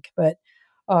 I think. But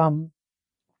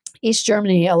East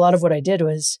Germany, a lot of what I did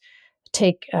was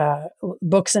take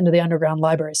books into the underground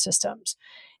library systems,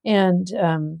 and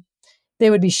they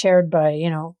would be shared by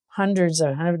hundreds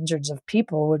of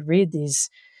people would read these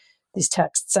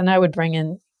texts, and I would bring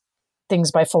in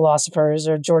things by philosophers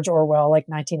or George Orwell, like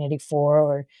 1984,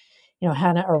 or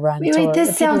Hannah Arendt. Wait,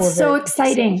 this sounds so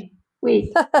exciting.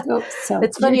 Wait, so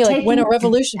it's funny, like when a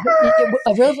revolution,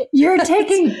 you're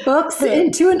taking books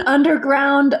into an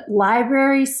underground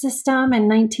library system in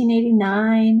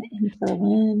 1989 in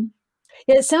Berlin.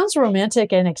 Yeah, it sounds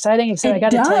romantic and exciting, except I got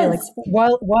to tell you, like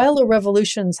while a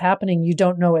revolution's happening, you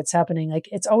don't know it's happening. Like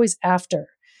it's always after.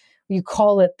 You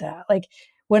call it that. Like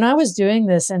when I was doing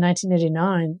this in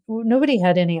 1989, nobody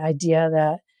had any idea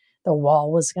that the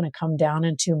wall was going to come down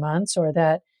in 2 months, or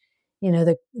that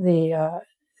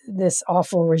this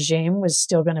awful regime was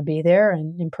still going to be there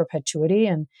and in perpetuity.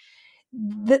 And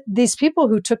these people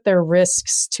who took their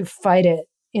risks to fight it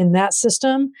in that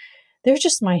system, they're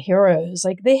just my heroes.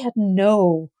 Like they had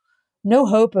no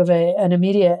hope of an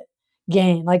immediate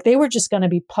gain. Like they were just going to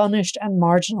be punished and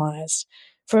marginalized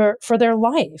for their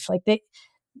life. Like the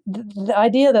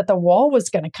idea that the wall was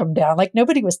going to come down, like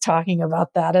nobody was talking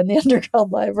about that in the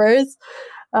underground libraries.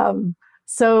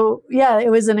 So yeah, it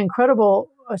was an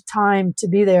incredible time to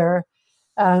be there.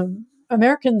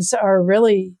 Americans are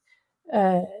really,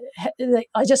 I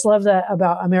just love that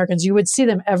about Americans. You would see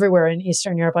them everywhere in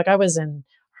Eastern Europe. Like I was in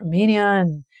Armenia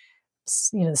and,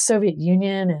 the Soviet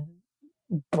Union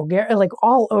and Bulgaria, like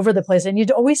all over the place. And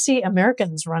you'd always see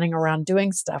Americans running around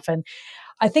doing stuff. And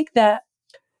I think that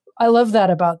I love that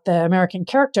about the American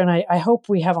character. And I hope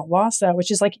we haven't lost that,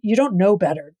 which is like, you don't know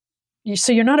better.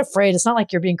 So you're not afraid. It's not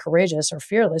like you're being courageous or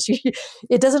fearless.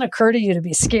 It doesn't occur to you to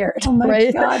be scared. Oh my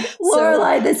right? God,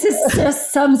 Lorelei, this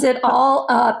just sums it all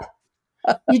up.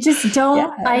 You just don't.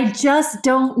 Yeah. I just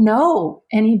don't know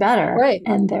any better, right?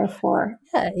 And therefore,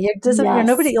 it doesn't. Yes,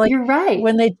 nobody like. You're right.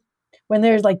 When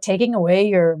they're like taking away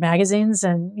your magazines,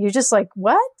 and you're just like,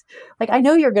 what? Like I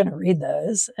know you're going to read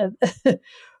those,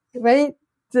 right?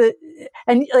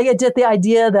 And like I did the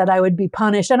idea that I would be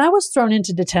punished, and I was thrown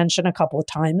into detention a couple of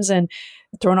times and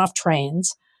thrown off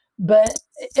trains. But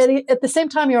at the same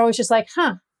time, you're always just like,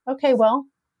 okay, well,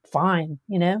 fine,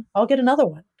 I'll get another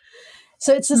one.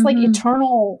 So it's this like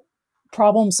eternal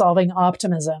problem solving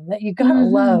optimism that you gotta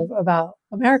love about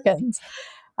Americans.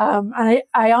 And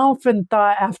I often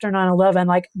thought after 9/11,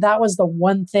 like that was the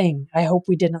one thing I hope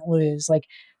we didn't lose. Like,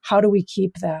 how do we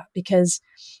keep that? Because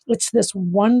it's this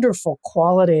wonderful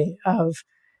quality of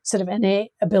sort of innate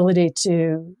ability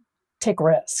to take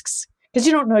risks because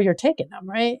you don't know you're taking them,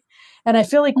 right? And I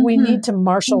feel like we need to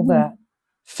marshal that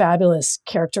fabulous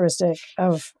characteristic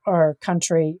of our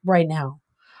country right now.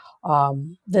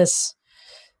 And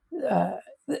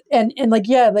like,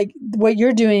 yeah, like what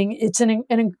you're doing, it's an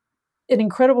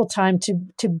incredible time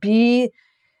to be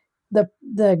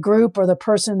the group or the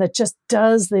person that just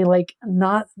does the like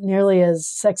not nearly as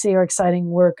sexy or exciting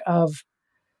work of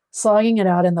slogging it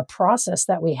out in the process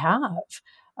that we have.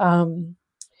 My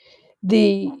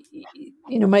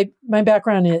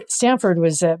background at Stanford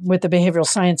was with the behavioral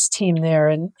science team there,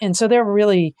 and so they're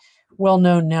really well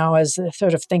known now as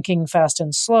sort of thinking fast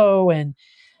and slow, and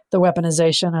the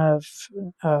weaponization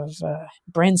of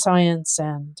brain science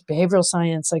and behavioral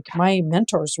science. Like my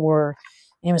mentors were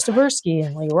Amos Tversky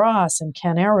and Lee Ross and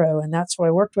Ken Arrow, and that's what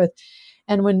I worked with.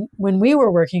 And when we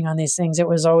were working on these things, it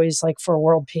was always like for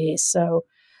world peace. So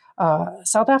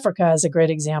South Africa is a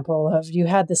great example of you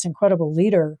had this incredible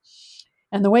leader.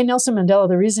 And the way Nelson Mandela,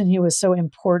 the reason he was so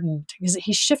important is that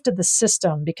he shifted the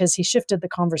system because he shifted the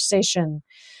conversation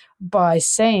by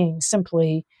saying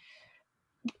simply,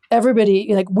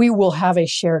 everybody, like we will have a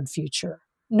shared future.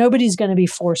 Nobody's going to be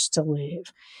forced to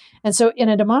leave. And so in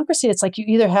a democracy, it's like you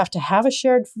either have to have a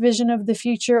shared vision of the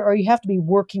future or you have to be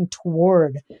working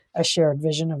toward a shared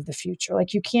vision of the future.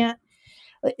 Like you can't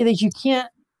I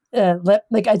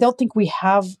don't think we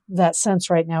have that sense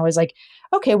right now is like,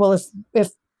 okay, well, if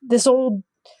this old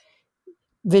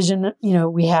vision,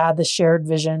 we had the shared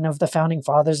vision of the founding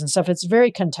fathers and stuff, it's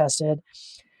very contested.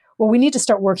 Well, we need to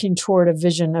start working toward a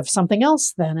vision of something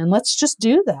else then. And let's just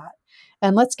do that.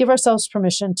 And let's give ourselves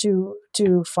permission to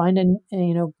find and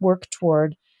work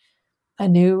toward a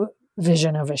new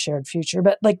vision of a shared future.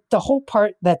 But like the whole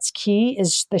part that's key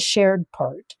is the shared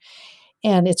part.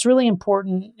 And it's really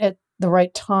important at the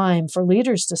right time for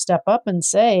leaders to step up and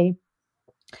say,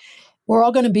 we're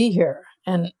all going to be here.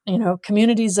 And,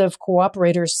 communities of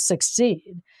cooperators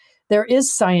succeed. There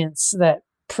is science that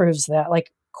proves that,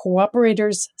 like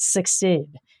cooperators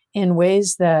succeed in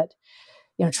ways that,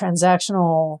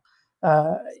 transactional,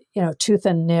 tooth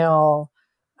and nail,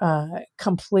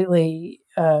 completely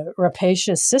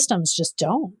rapacious systems just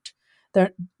don't.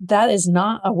 That is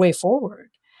not a way forward.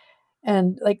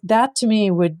 And like that to me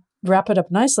would wrap it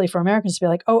up nicely for Americans to be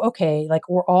like, oh, okay, like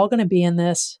we're all going to be in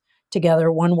this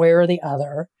together one way or the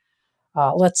other.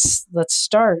 Let's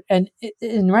start. And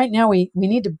right now we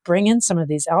need to bring in some of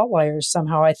these outliers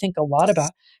somehow. I think a lot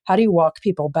about how do you walk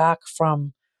people back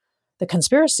from the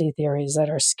conspiracy theories that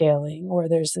are scaling, or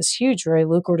there's this huge, very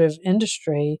lucrative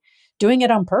industry doing it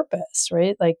on purpose,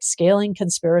 right? Like scaling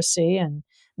conspiracy and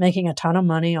making a ton of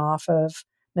money off of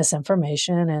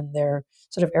misinformation and their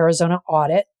sort of Arizona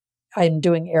audit. I'm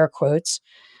doing air quotes.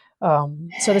 So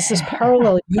this is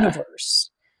parallel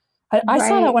universe. I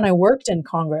saw that when I worked in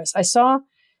Congress. I saw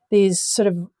these sort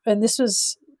of, and this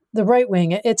was the right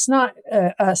wing. It's not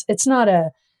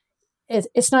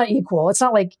equal. It's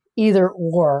not like either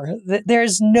or.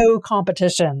 There's no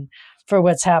competition for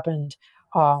what's happened.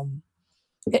 I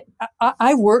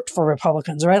worked for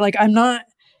Republicans, right? Like I'm not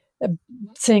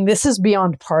saying this is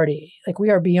beyond party. Like we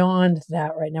are beyond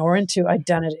that right now. We're into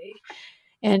identity,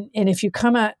 and if you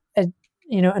come at an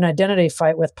identity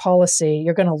fight with policy,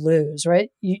 you're going to lose, right?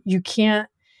 You can't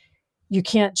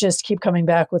just keep coming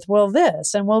back with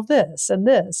this and this and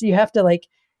this. You have to like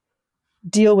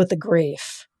deal with the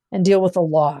grief and deal with the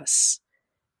loss.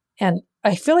 And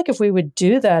I feel like if we would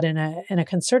do that in a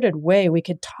concerted way, we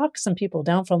could talk some people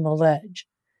down from the ledge.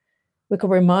 We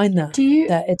could remind them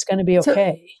that it's going to be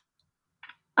okay. So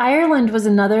Ireland was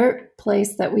another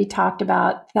place that we talked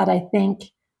about that I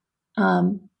think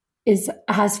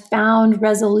has found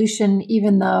resolution,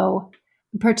 even though,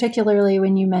 particularly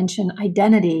when you mention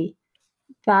identity,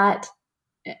 that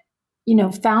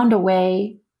found a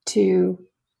way to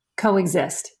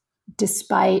coexist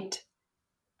despite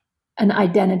an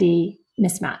identity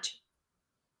mismatch.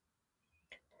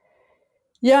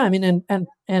 Yeah, I mean, and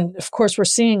of course we're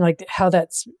seeing like how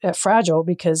that's fragile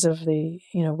because of the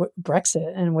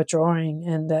Brexit and withdrawing,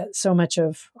 and that so much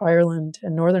of Ireland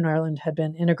and Northern Ireland had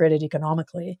been integrated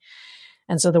economically,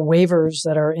 and so the waivers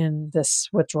that are in this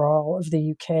withdrawal of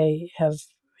the UK have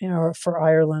for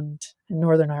Ireland and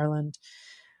Northern Ireland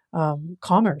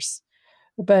commerce,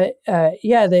 but I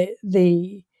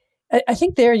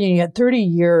think there you had 30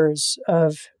 years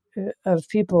of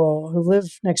people who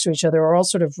live next to each other are all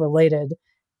sort of related,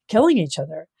 killing each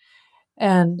other.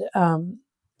 And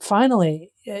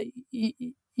finally,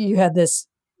 you had this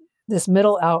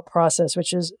middle out process,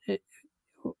 which is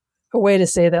a way to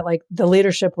say that like the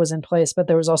leadership was in place, but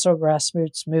there was also a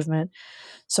grassroots movement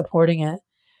supporting it.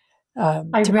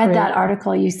 I read that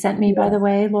article you sent me, by the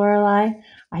way, Lorelei.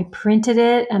 I printed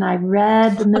it and I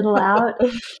read the middle out.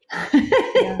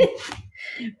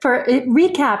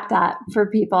 Recap that for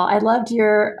people. I loved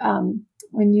your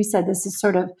when you said this is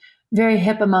sort of very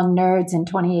hip among nerds in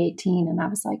 2018, and I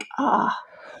was like, I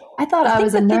thought I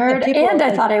was a nerd, and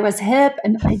I thought I was hip,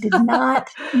 and I did not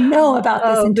know about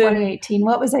this in 2018.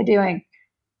 What was I doing?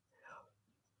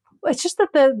 It's just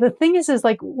that the thing is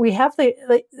like we have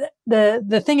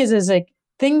the thing is like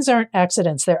things aren't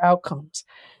accidents, they're outcomes,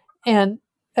 and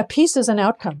a piece is an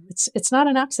outcome. It's not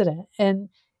an accident, and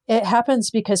it happens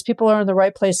because people are in the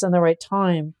right place in the right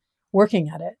time working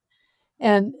at it.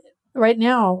 And right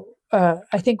now,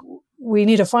 I think we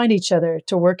need to find each other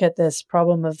to work at this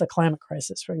problem of the climate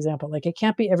crisis, for example. Like it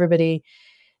can't be everybody,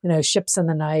 ships in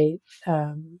the night,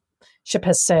 ship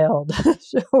has sailed,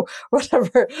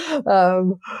 whatever.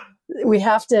 We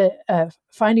have to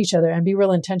find each other and be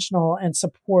real intentional and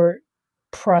support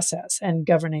process and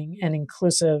governing an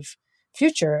inclusive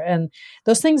future. And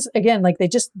those things, again, like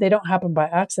they don't happen by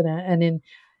accident. And in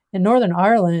Northern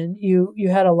Ireland, you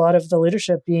had a lot of the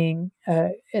leadership being,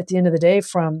 at the end of the day,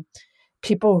 from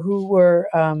people who were,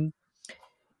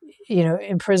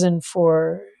 imprisoned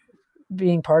for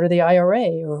being part of the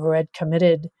IRA or who had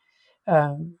committed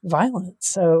violence.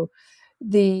 So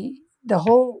the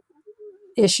whole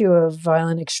issue of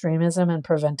violent extremism and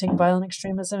preventing violent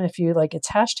extremism, if you like, it's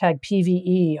hashtag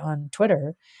PVE on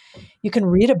Twitter, you can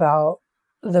read about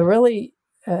the really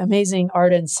amazing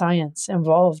art and science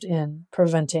involved in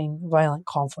preventing violent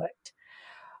conflict.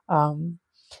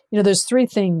 There's three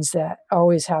things that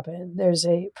always happen. There's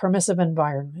a permissive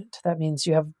environment. That means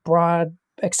you have broad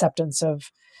acceptance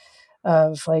of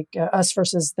like us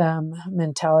versus them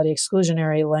mentality,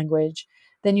 exclusionary language.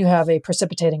 Then you have a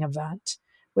precipitating event,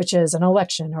 which is an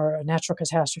election or a natural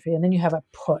catastrophe. And then you have a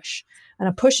push. And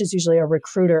a push is usually a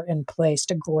recruiter in place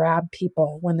to grab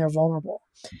people when they're vulnerable.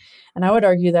 And I would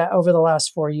argue that over the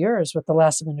last 4 years with the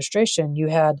last administration, you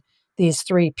had these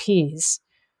three Ps,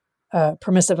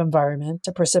 permissive environment,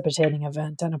 a precipitating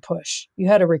event, and a push. You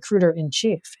had a recruiter in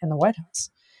chief in the White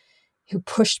House who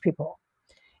pushed people.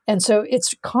 And so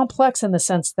it's complex in the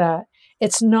sense that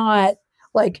it's not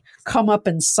like, come up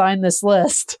and sign this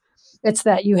list. It's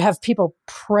that you have people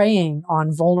preying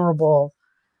on vulnerable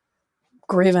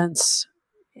grievance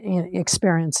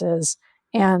experiences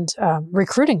and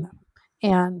recruiting them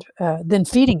and then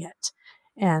feeding it.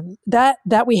 And that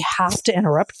we have to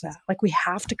interrupt that. Like, we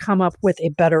have to come up with a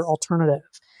better alternative.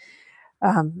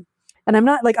 And I'm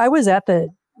not like, I was back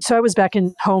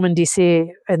home in DC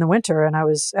in the winter, and I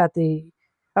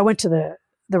went to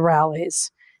the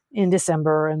rallies in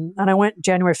December, and I went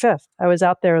January 5th. I was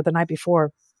out there the night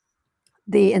before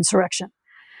the insurrection.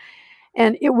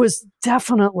 And it was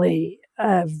definitely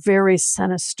a very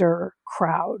sinister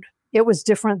crowd. It was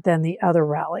different than the other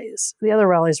rallies. The other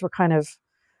rallies were kind of,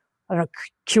 I don't know,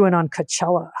 QAnon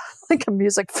Coachella, like a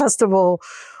music festival,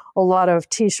 a lot of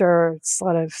T-shirts, a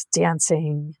lot of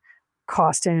dancing,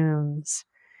 costumes,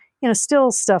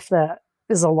 still stuff that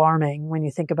is alarming when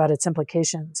you think about its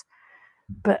implications.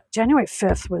 But January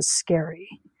 5th was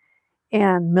scary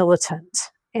and militant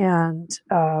and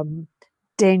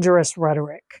dangerous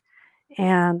rhetoric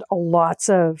and lots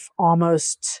of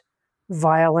almost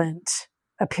violent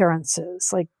appearances,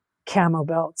 like camo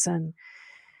belts and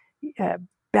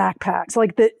backpacks.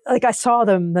 Like I saw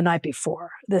them the night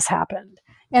before this happened.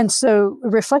 And so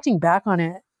reflecting back on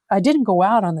it, I didn't go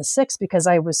out on the 6th because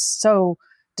I was so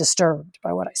disturbed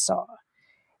by what I saw.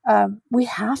 We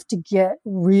have to get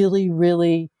really,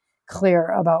 really clear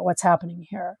about what's happening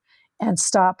here and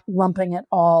stop lumping it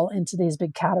all into these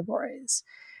big categories.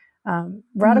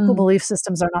 Radical belief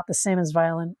systems are not the same as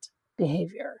violent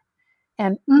behavior.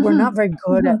 And we're not very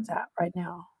good at that right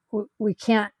now. We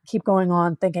can't keep going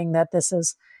on thinking that this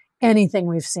is anything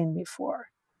we've seen before.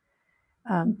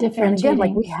 And again,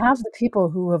 like, we have the people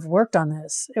who have worked on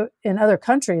this in other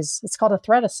countries. It's called a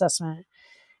threat assessment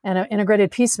and an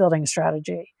integrated peace building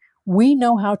strategy. We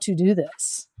know how to do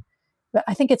this. But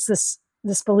I think it's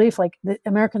this belief, like, the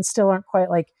Americans still aren't quite,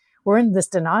 like, we're in this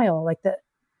denial, like that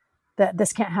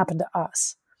this can't happen to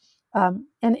us. And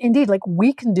indeed, like,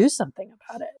 we can do something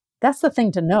about it. That's the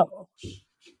thing to know.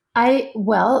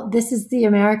 This is the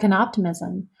American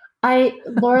optimism.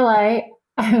 Lorelei,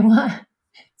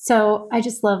 so I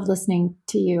just love listening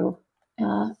to you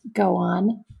go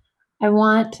on. I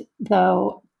want,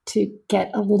 though, to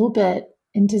get a little bit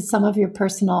into some of your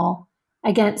personal,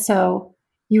 again, so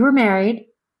you were married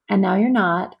and now you're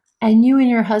not, and you and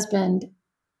your husband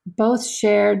both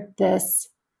shared this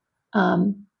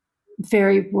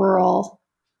very rural,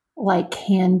 like,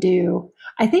 can do.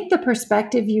 I think the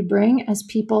perspective you bring as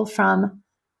people from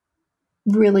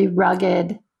really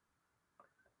rugged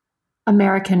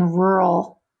American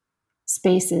rural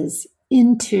spaces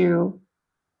into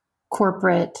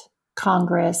corporate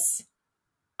Congress,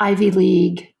 Ivy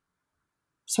League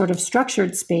sort of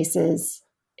structured spaces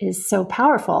is so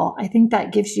powerful. I think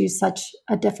that gives you such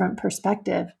a different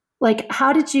perspective. Like,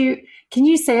 can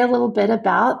you say a little bit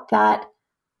about that,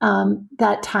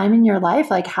 that time in your life,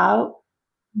 like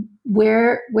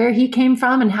where he came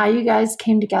from and how you guys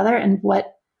came together and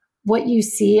what you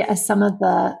see as some of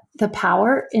the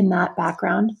power in that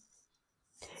background?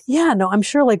 Yeah, no, I'm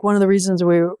sure, like, one of the reasons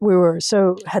we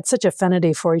had such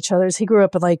affinity for each other is he grew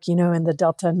up in the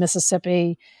Delta in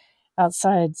Mississippi,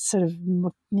 outside sort of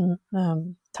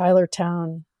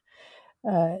Tylertown,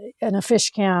 in a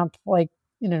fish camp,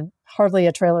 hardly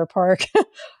a trailer park.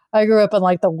 I grew up in,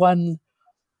 like, the one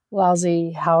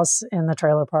lousy house in the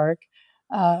trailer park.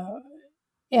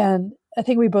 And I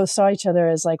think we both saw each other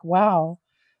as, like, wow,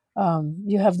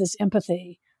 you have this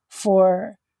empathy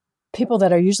for people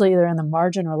that are usually either in the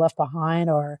margin or left behind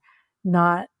or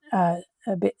not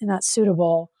not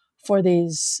suitable for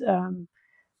these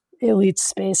elite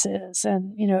spaces.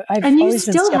 And and you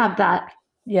still have that.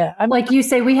 Yeah, like you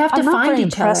say, we have to find each other. I'm not very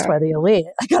impressed by the elite,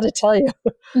 I got to tell you.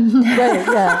 Right?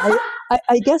 Yeah,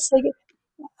 I guess, like,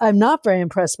 I'm not very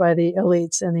impressed by the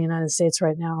elites in the United States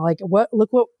right now. Like, look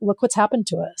what's happened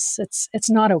to us. It's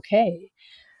not okay.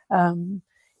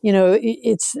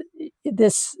 It's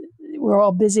this. We're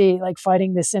all busy, like,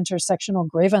 fighting this intersectional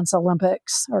grievance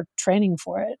Olympics or training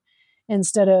for it,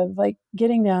 instead of, like,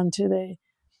 getting down to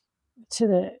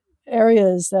the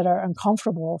areas that are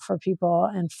uncomfortable for people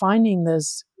and finding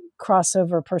those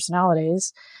crossover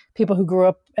personalities, people who grew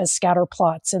up as scatter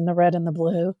plots in the red and the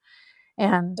blue,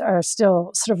 and are still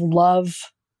sort of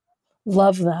love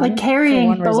them, like,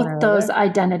 carrying both those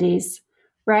identities,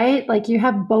 right? Like, you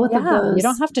have both of those. You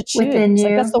don't have to choose. Within you.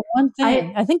 Like, that's the one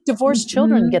thing. I think divorced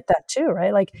children get that too,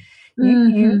 right? Like,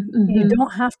 you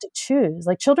don't have to choose.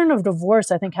 Like, children of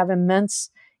divorce, I think, have immense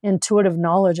intuitive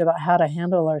knowledge about how to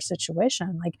handle our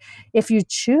situation. Like, if you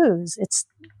choose, it's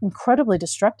incredibly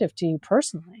destructive to you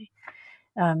personally.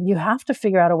 You have to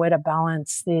figure out a way to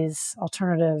balance these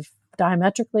alternative,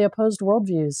 diametrically opposed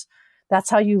worldviews. That's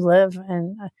how you live.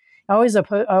 And I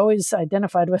always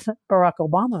identified with Barack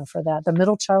Obama for that, the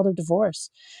middle child of divorce,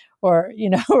 or,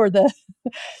 or the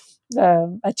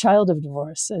a child of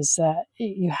divorce, is that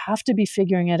you have to be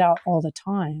figuring it out all the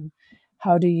time.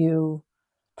 How do you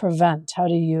prevent? How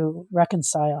do you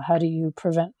reconcile? How do you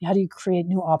prevent? How do you create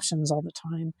new options all the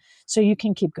time so you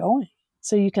can keep going,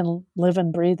 so you can live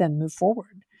and breathe and move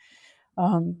forward?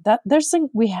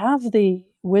 We have the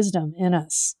wisdom in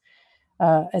us.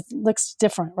 It looks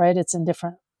different, right? It's in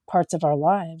different parts of our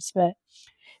lives, but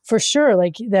for sure,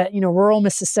 like that, rural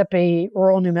Mississippi,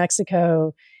 rural New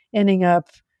Mexico, ending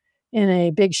up in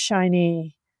a big,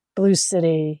 shiny blue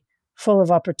city full of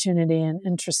opportunity and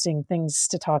interesting things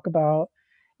to talk about.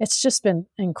 It's just been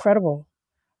incredible.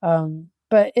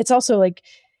 But it's also like,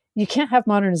 you can't have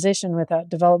modernization without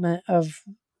development of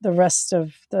the rest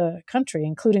of the country,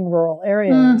 including rural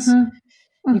areas.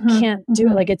 Mm-hmm. You can't do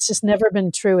it. Like, it's just never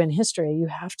been true in history. You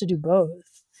have to do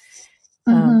both.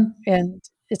 And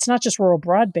it's not just rural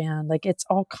broadband, like it's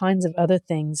all kinds of other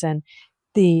things. And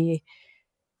the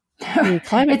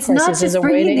climate it's not crisis is just a way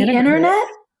to bringing the integrate. internet.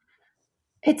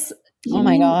 It's, oh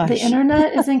my gosh, the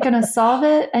internet isn't going to solve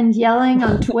it, and yelling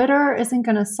on Twitter isn't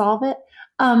going to solve it.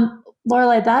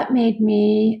 Lorelei, that made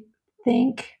me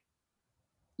think,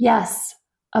 yes,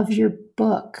 of your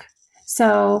book.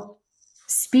 So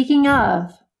speaking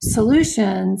of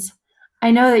solutions, I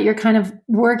know that you're kind of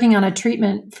working on a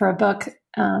treatment for a book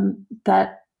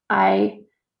that I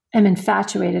am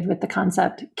infatuated with the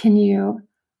concept. Can you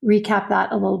recap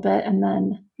that a little bit? And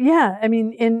then, yeah, I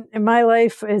mean, in my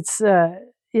life, it's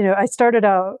I started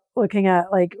out looking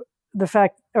at like the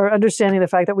fact, or understanding the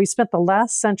fact, that we spent the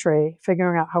last century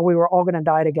figuring out how we were all going to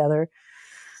die together.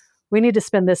 We need to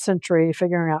spend this century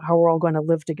figuring out how we're all going to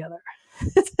live together.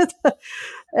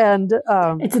 And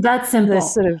it's that simple.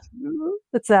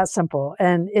 It's that simple,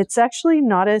 and it's actually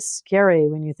not as scary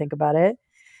when you think about it.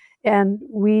 And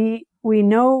we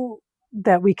know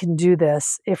that we can do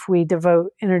this if we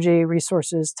devote energy,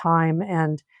 resources, time,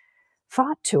 and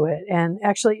thought to it. And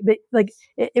actually,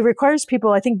 it requires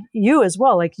people. I think you as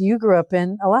well. Like, you grew up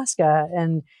in Alaska,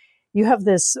 and you have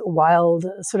this wild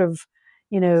sort of,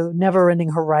 never-ending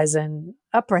horizon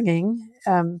upbringing.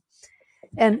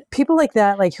 And people like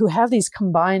that, like who have these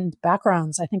combined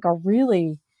backgrounds, I think are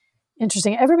really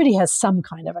interesting. Everybody has some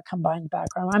kind of a combined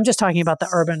background. I'm just talking about the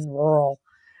urban rural,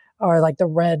 or like the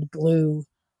red blue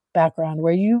background,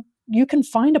 where you can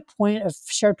find a point of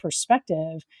shared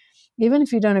perspective. Even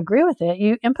if you don't agree with it,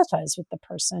 you empathize with the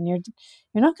person. You're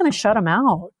not going to shut them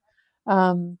out.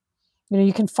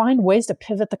 You can find ways to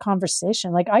pivot the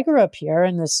conversation. Like, I grew up here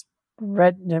in this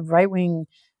right-wing,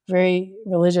 very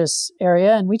religious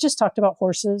area, and we just talked about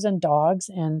horses and dogs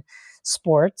and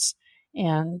sports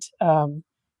and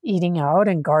eating out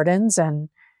and gardens. And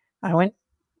I went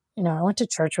to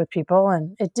church with people,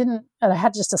 and I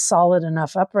had just a solid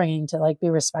enough upbringing to like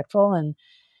be respectful and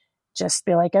just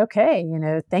be like, okay,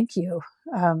 thank you.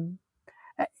 And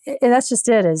that's just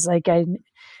it. Is like, I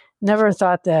never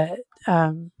thought that,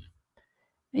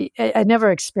 I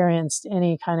never experienced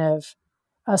any kind of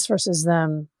us versus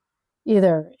them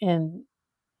either in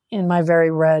my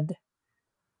very red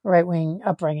right-wing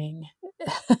upbringing.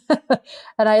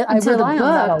 And I rely on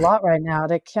that a lot right now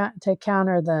to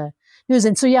counter the news.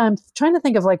 And so, yeah, I'm trying to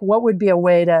think of like what would be a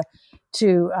way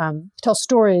to tell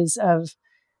stories of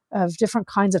different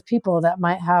kinds of people that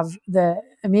might have the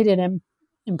immediate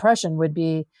impression would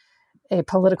be a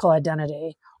political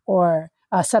identity or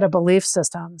a set of belief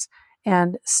systems,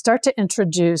 and start to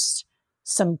introduce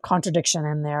some contradiction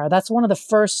in there. That's one of the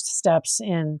first steps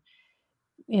in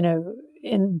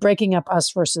breaking up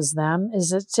us versus them,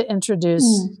 is it to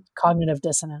introduce cognitive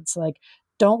dissonance. Like,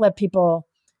 don't let people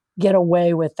get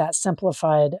away with that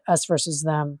simplified us versus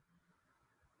them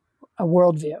a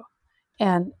worldview.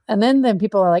 And then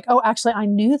people are like, oh, actually, I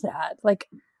knew that. Like,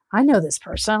 I know this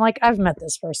person. Like, I've met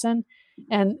this person.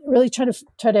 And really try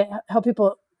to help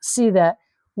people see that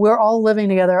we're all living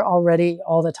together already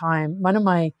all the time. One of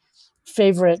my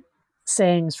favorite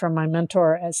sayings from my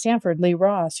mentor at Stanford, Lee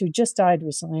Ross, who just died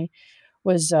recently,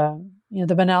 was the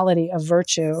banality of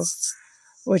virtue,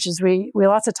 which is we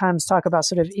lots of times talk about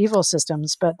sort of evil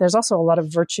systems, but there's also a lot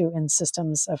of virtue in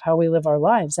systems of how we live our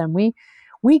lives. And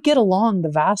we get along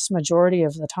the vast majority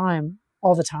of the time,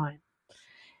 all the time.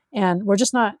 And we're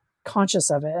just not conscious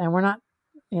of it, and we're not,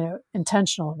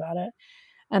 intentional about it.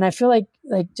 And I feel like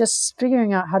just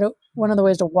figuring out one of the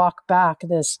ways to walk back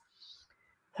this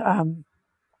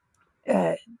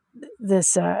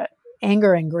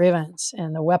anger and grievance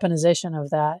and the weaponization of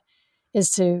that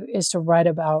is to write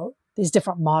about these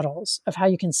different models of how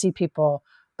you can see people,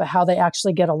 but how they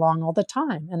actually get along all the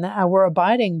time. And that we're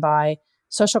abiding by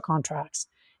social contracts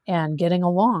and getting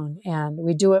along. And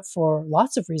we do it for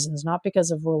lots of reasons, not because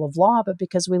of rule of law, but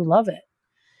because we love it.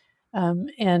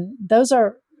 And those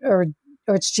or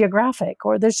it's geographic,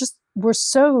 or there's just, we're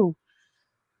so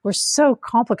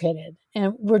complicated,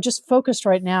 and we're just focused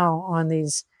right now on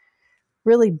these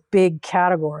really big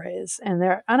categories, and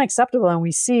they're unacceptable. And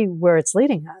we see where it's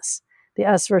leading us, the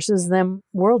us versus them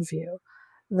worldview,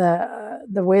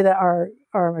 the way that our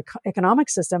economic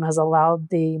system has allowed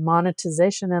the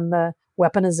monetization and the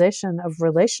weaponization of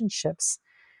relationships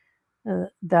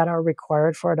that are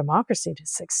required for a democracy to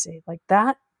succeed. Like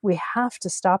that, we have to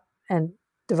stop and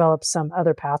develop some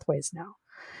other pathways now.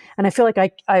 And I feel like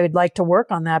I would like to work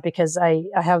on that, because I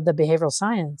have the behavioral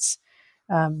science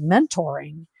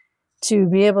mentoring to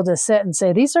be able to sit and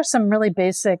say, these are some really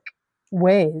basic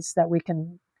ways that we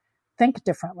can think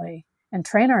differently and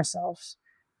train ourselves.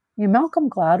 You know, Malcolm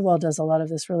Gladwell does a lot of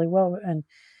this really well, and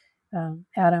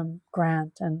Adam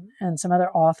Grant and some other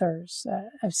authors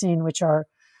I've seen, which are,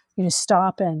 you know,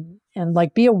 stop and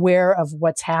like be aware of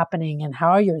what's happening and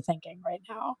how you're thinking right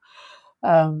now.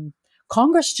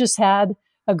 Congress just had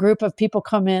a group of people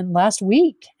come in last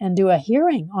week and do a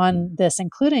hearing on this,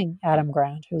 including Adam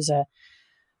Grant, who's a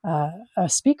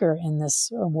speaker in this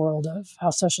world of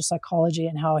how social psychology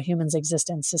and how humans exist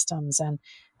in systems and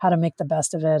how to make the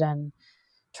best of it and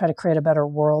try to create a better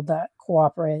world that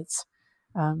cooperates.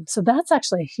 So that's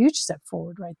actually a huge step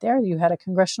forward right there. You had a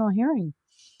congressional hearing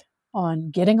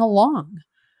on getting along.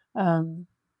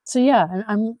 So yeah,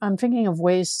 I'm thinking of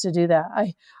ways to do that.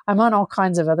 I'm on all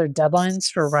kinds of other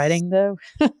deadlines for writing though.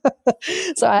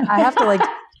 So I have to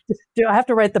I have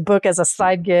to write the book as a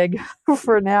side gig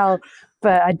for now.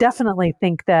 But I definitely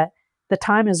think that the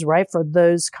time is right for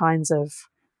those kinds of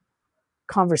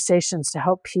conversations to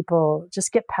help people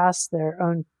just get past their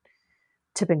own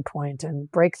tipping point and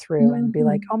break through and be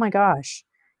like, oh my gosh,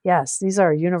 yes, these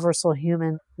are universal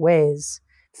human ways.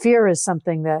 Fear is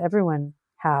something that everyone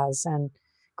has, and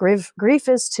grief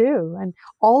is too. And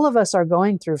all of us are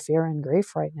going through fear and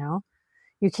grief right now.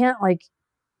 You can't,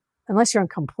 unless you're in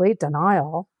complete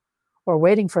denial or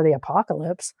waiting for the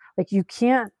apocalypse, you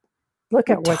can't look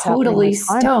at what's totally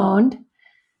happening. Stoned.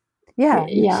 Yeah,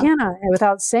 you cannot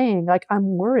without saying,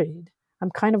 I'm worried. I'm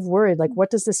kind of worried.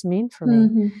 What does this mean for me?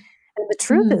 Mm-hmm. And the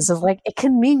truth is, it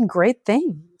can mean great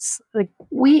things.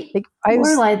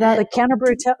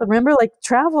 Canterbury, remember,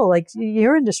 travel,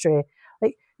 your industry,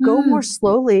 go more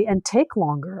slowly and take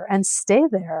longer and stay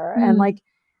there and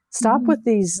stop with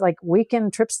these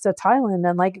weekend trips to Thailand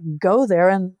and go there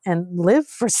and live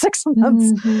for 6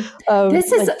 months.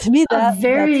 This is to me a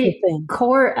very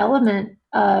core element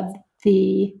of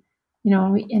the,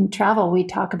 in travel, we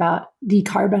talk about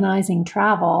decarbonizing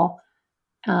travel.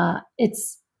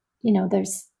 It's,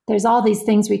 there's all these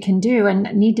things we can do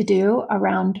and need to do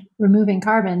around removing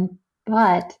carbon,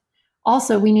 but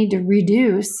also we need to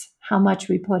reduce how much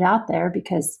we put out there,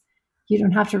 because you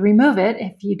don't have to remove it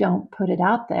if you don't put it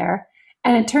out there.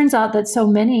 And it turns out that so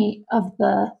many of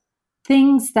the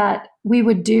things that we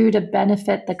would do to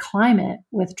benefit the climate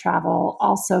with travel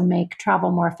also make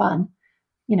travel more fun,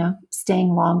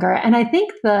 staying longer. And I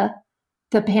think the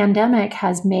pandemic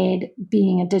has made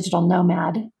being a digital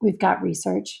nomad, we've got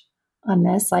research on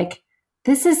this,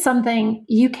 this is something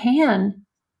you can,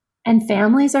 and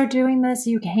families are doing this,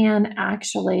 you can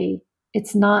actually,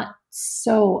 it's not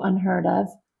so unheard of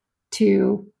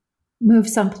to move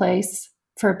someplace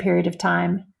for a period of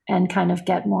time and kind of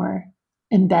get more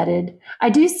embedded.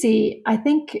 I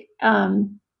think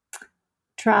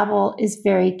travel is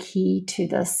very key to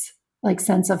this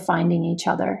sense of finding each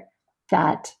other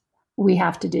that we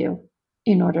have to do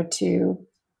in order to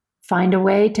find a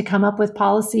way to come up with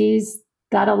policies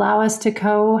that allow us to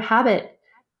cohabit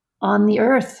on the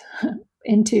earth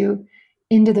into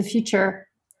the future.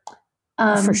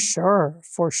 For sure.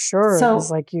 So,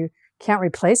 it's you can't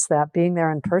replace that, being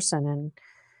there in person and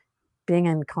being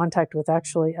in contact with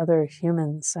actually other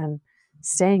humans and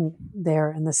staying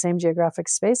there in the same geographic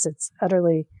space. It's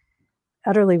utterly,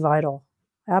 utterly vital.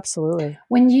 Absolutely.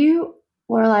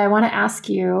 Lorelei, I want to ask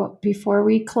you before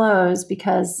we close,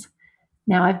 because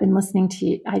now I've been listening to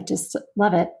you. I just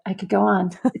love it. I could go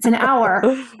on. It's an hour.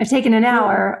 I've taken an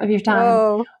hour of your time.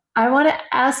 Oh. I want to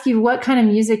ask you what kind of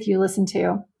music you listen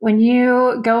to when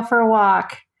you go for a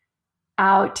walk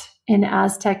out in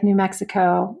Aztec, New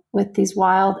Mexico, with these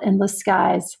wild, endless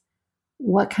skies.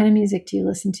 What kind of music do you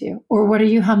listen to? Or what are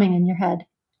you humming in your head?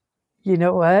 You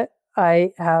know what?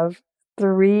 I have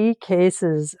 3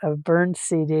 cases of burned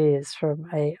CDs from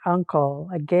a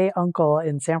gay uncle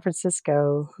in San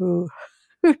Francisco, who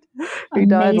who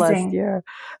died last Amazing. year.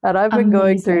 And I've been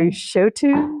going through Amazing. show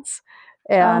tunes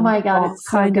Oh and my God, all it's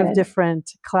so kind of good.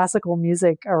 different classical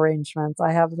music arrangements.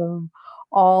 I have them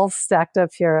all stacked up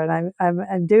here, and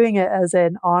I'm doing it as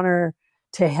an honor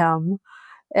to him,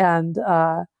 and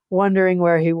wondering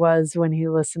where he was when he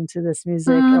listened to this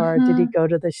music, or did he Mm-hmm. go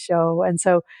to the show? And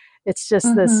so it's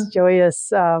just this Mm-hmm.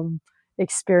 joyous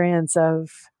experience of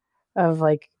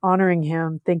like honoring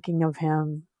him, thinking of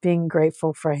him, being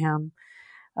grateful for him.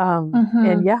 And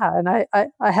Mm-hmm. yeah, and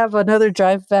I have another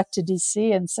drive back to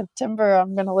DC in September.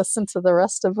 I'm going to listen to the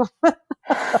rest of them.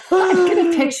 I'm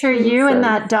gonna picture you and So,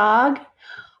 that dog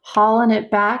hauling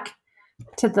it back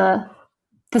to the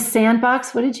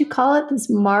sandbox. What did you call it? This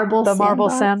marble the marble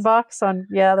sandbox? sandbox on,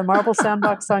 yeah, the marble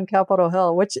sandbox on Capitol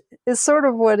Hill, which is sort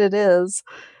of what it is.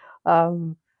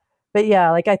 Um, but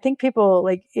yeah, like I think people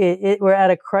like we're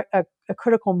at a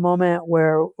critical moment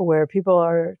where people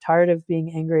are tired of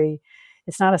being angry.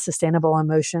 It's not a sustainable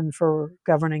emotion for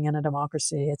governing in a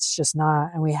democracy. It's just not,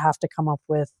 and we have to come up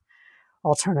with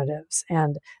alternatives,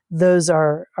 and those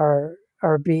are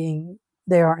being,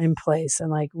 they are in place,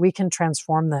 and like we can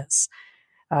transform this.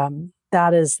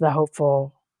 That is the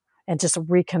hopeful, and just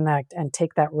reconnect and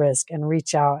take that risk and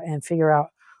reach out and figure out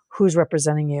who's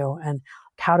representing you and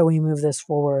how do we move this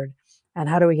forward and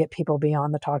how do we get people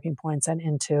beyond the talking points and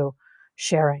into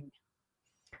sharing.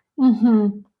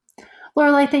 Mm-hmm.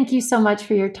 Lorelei, thank you so much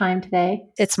for your time today.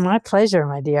 It's my pleasure,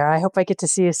 my dear. I hope I get to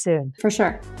see you soon. For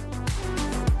sure.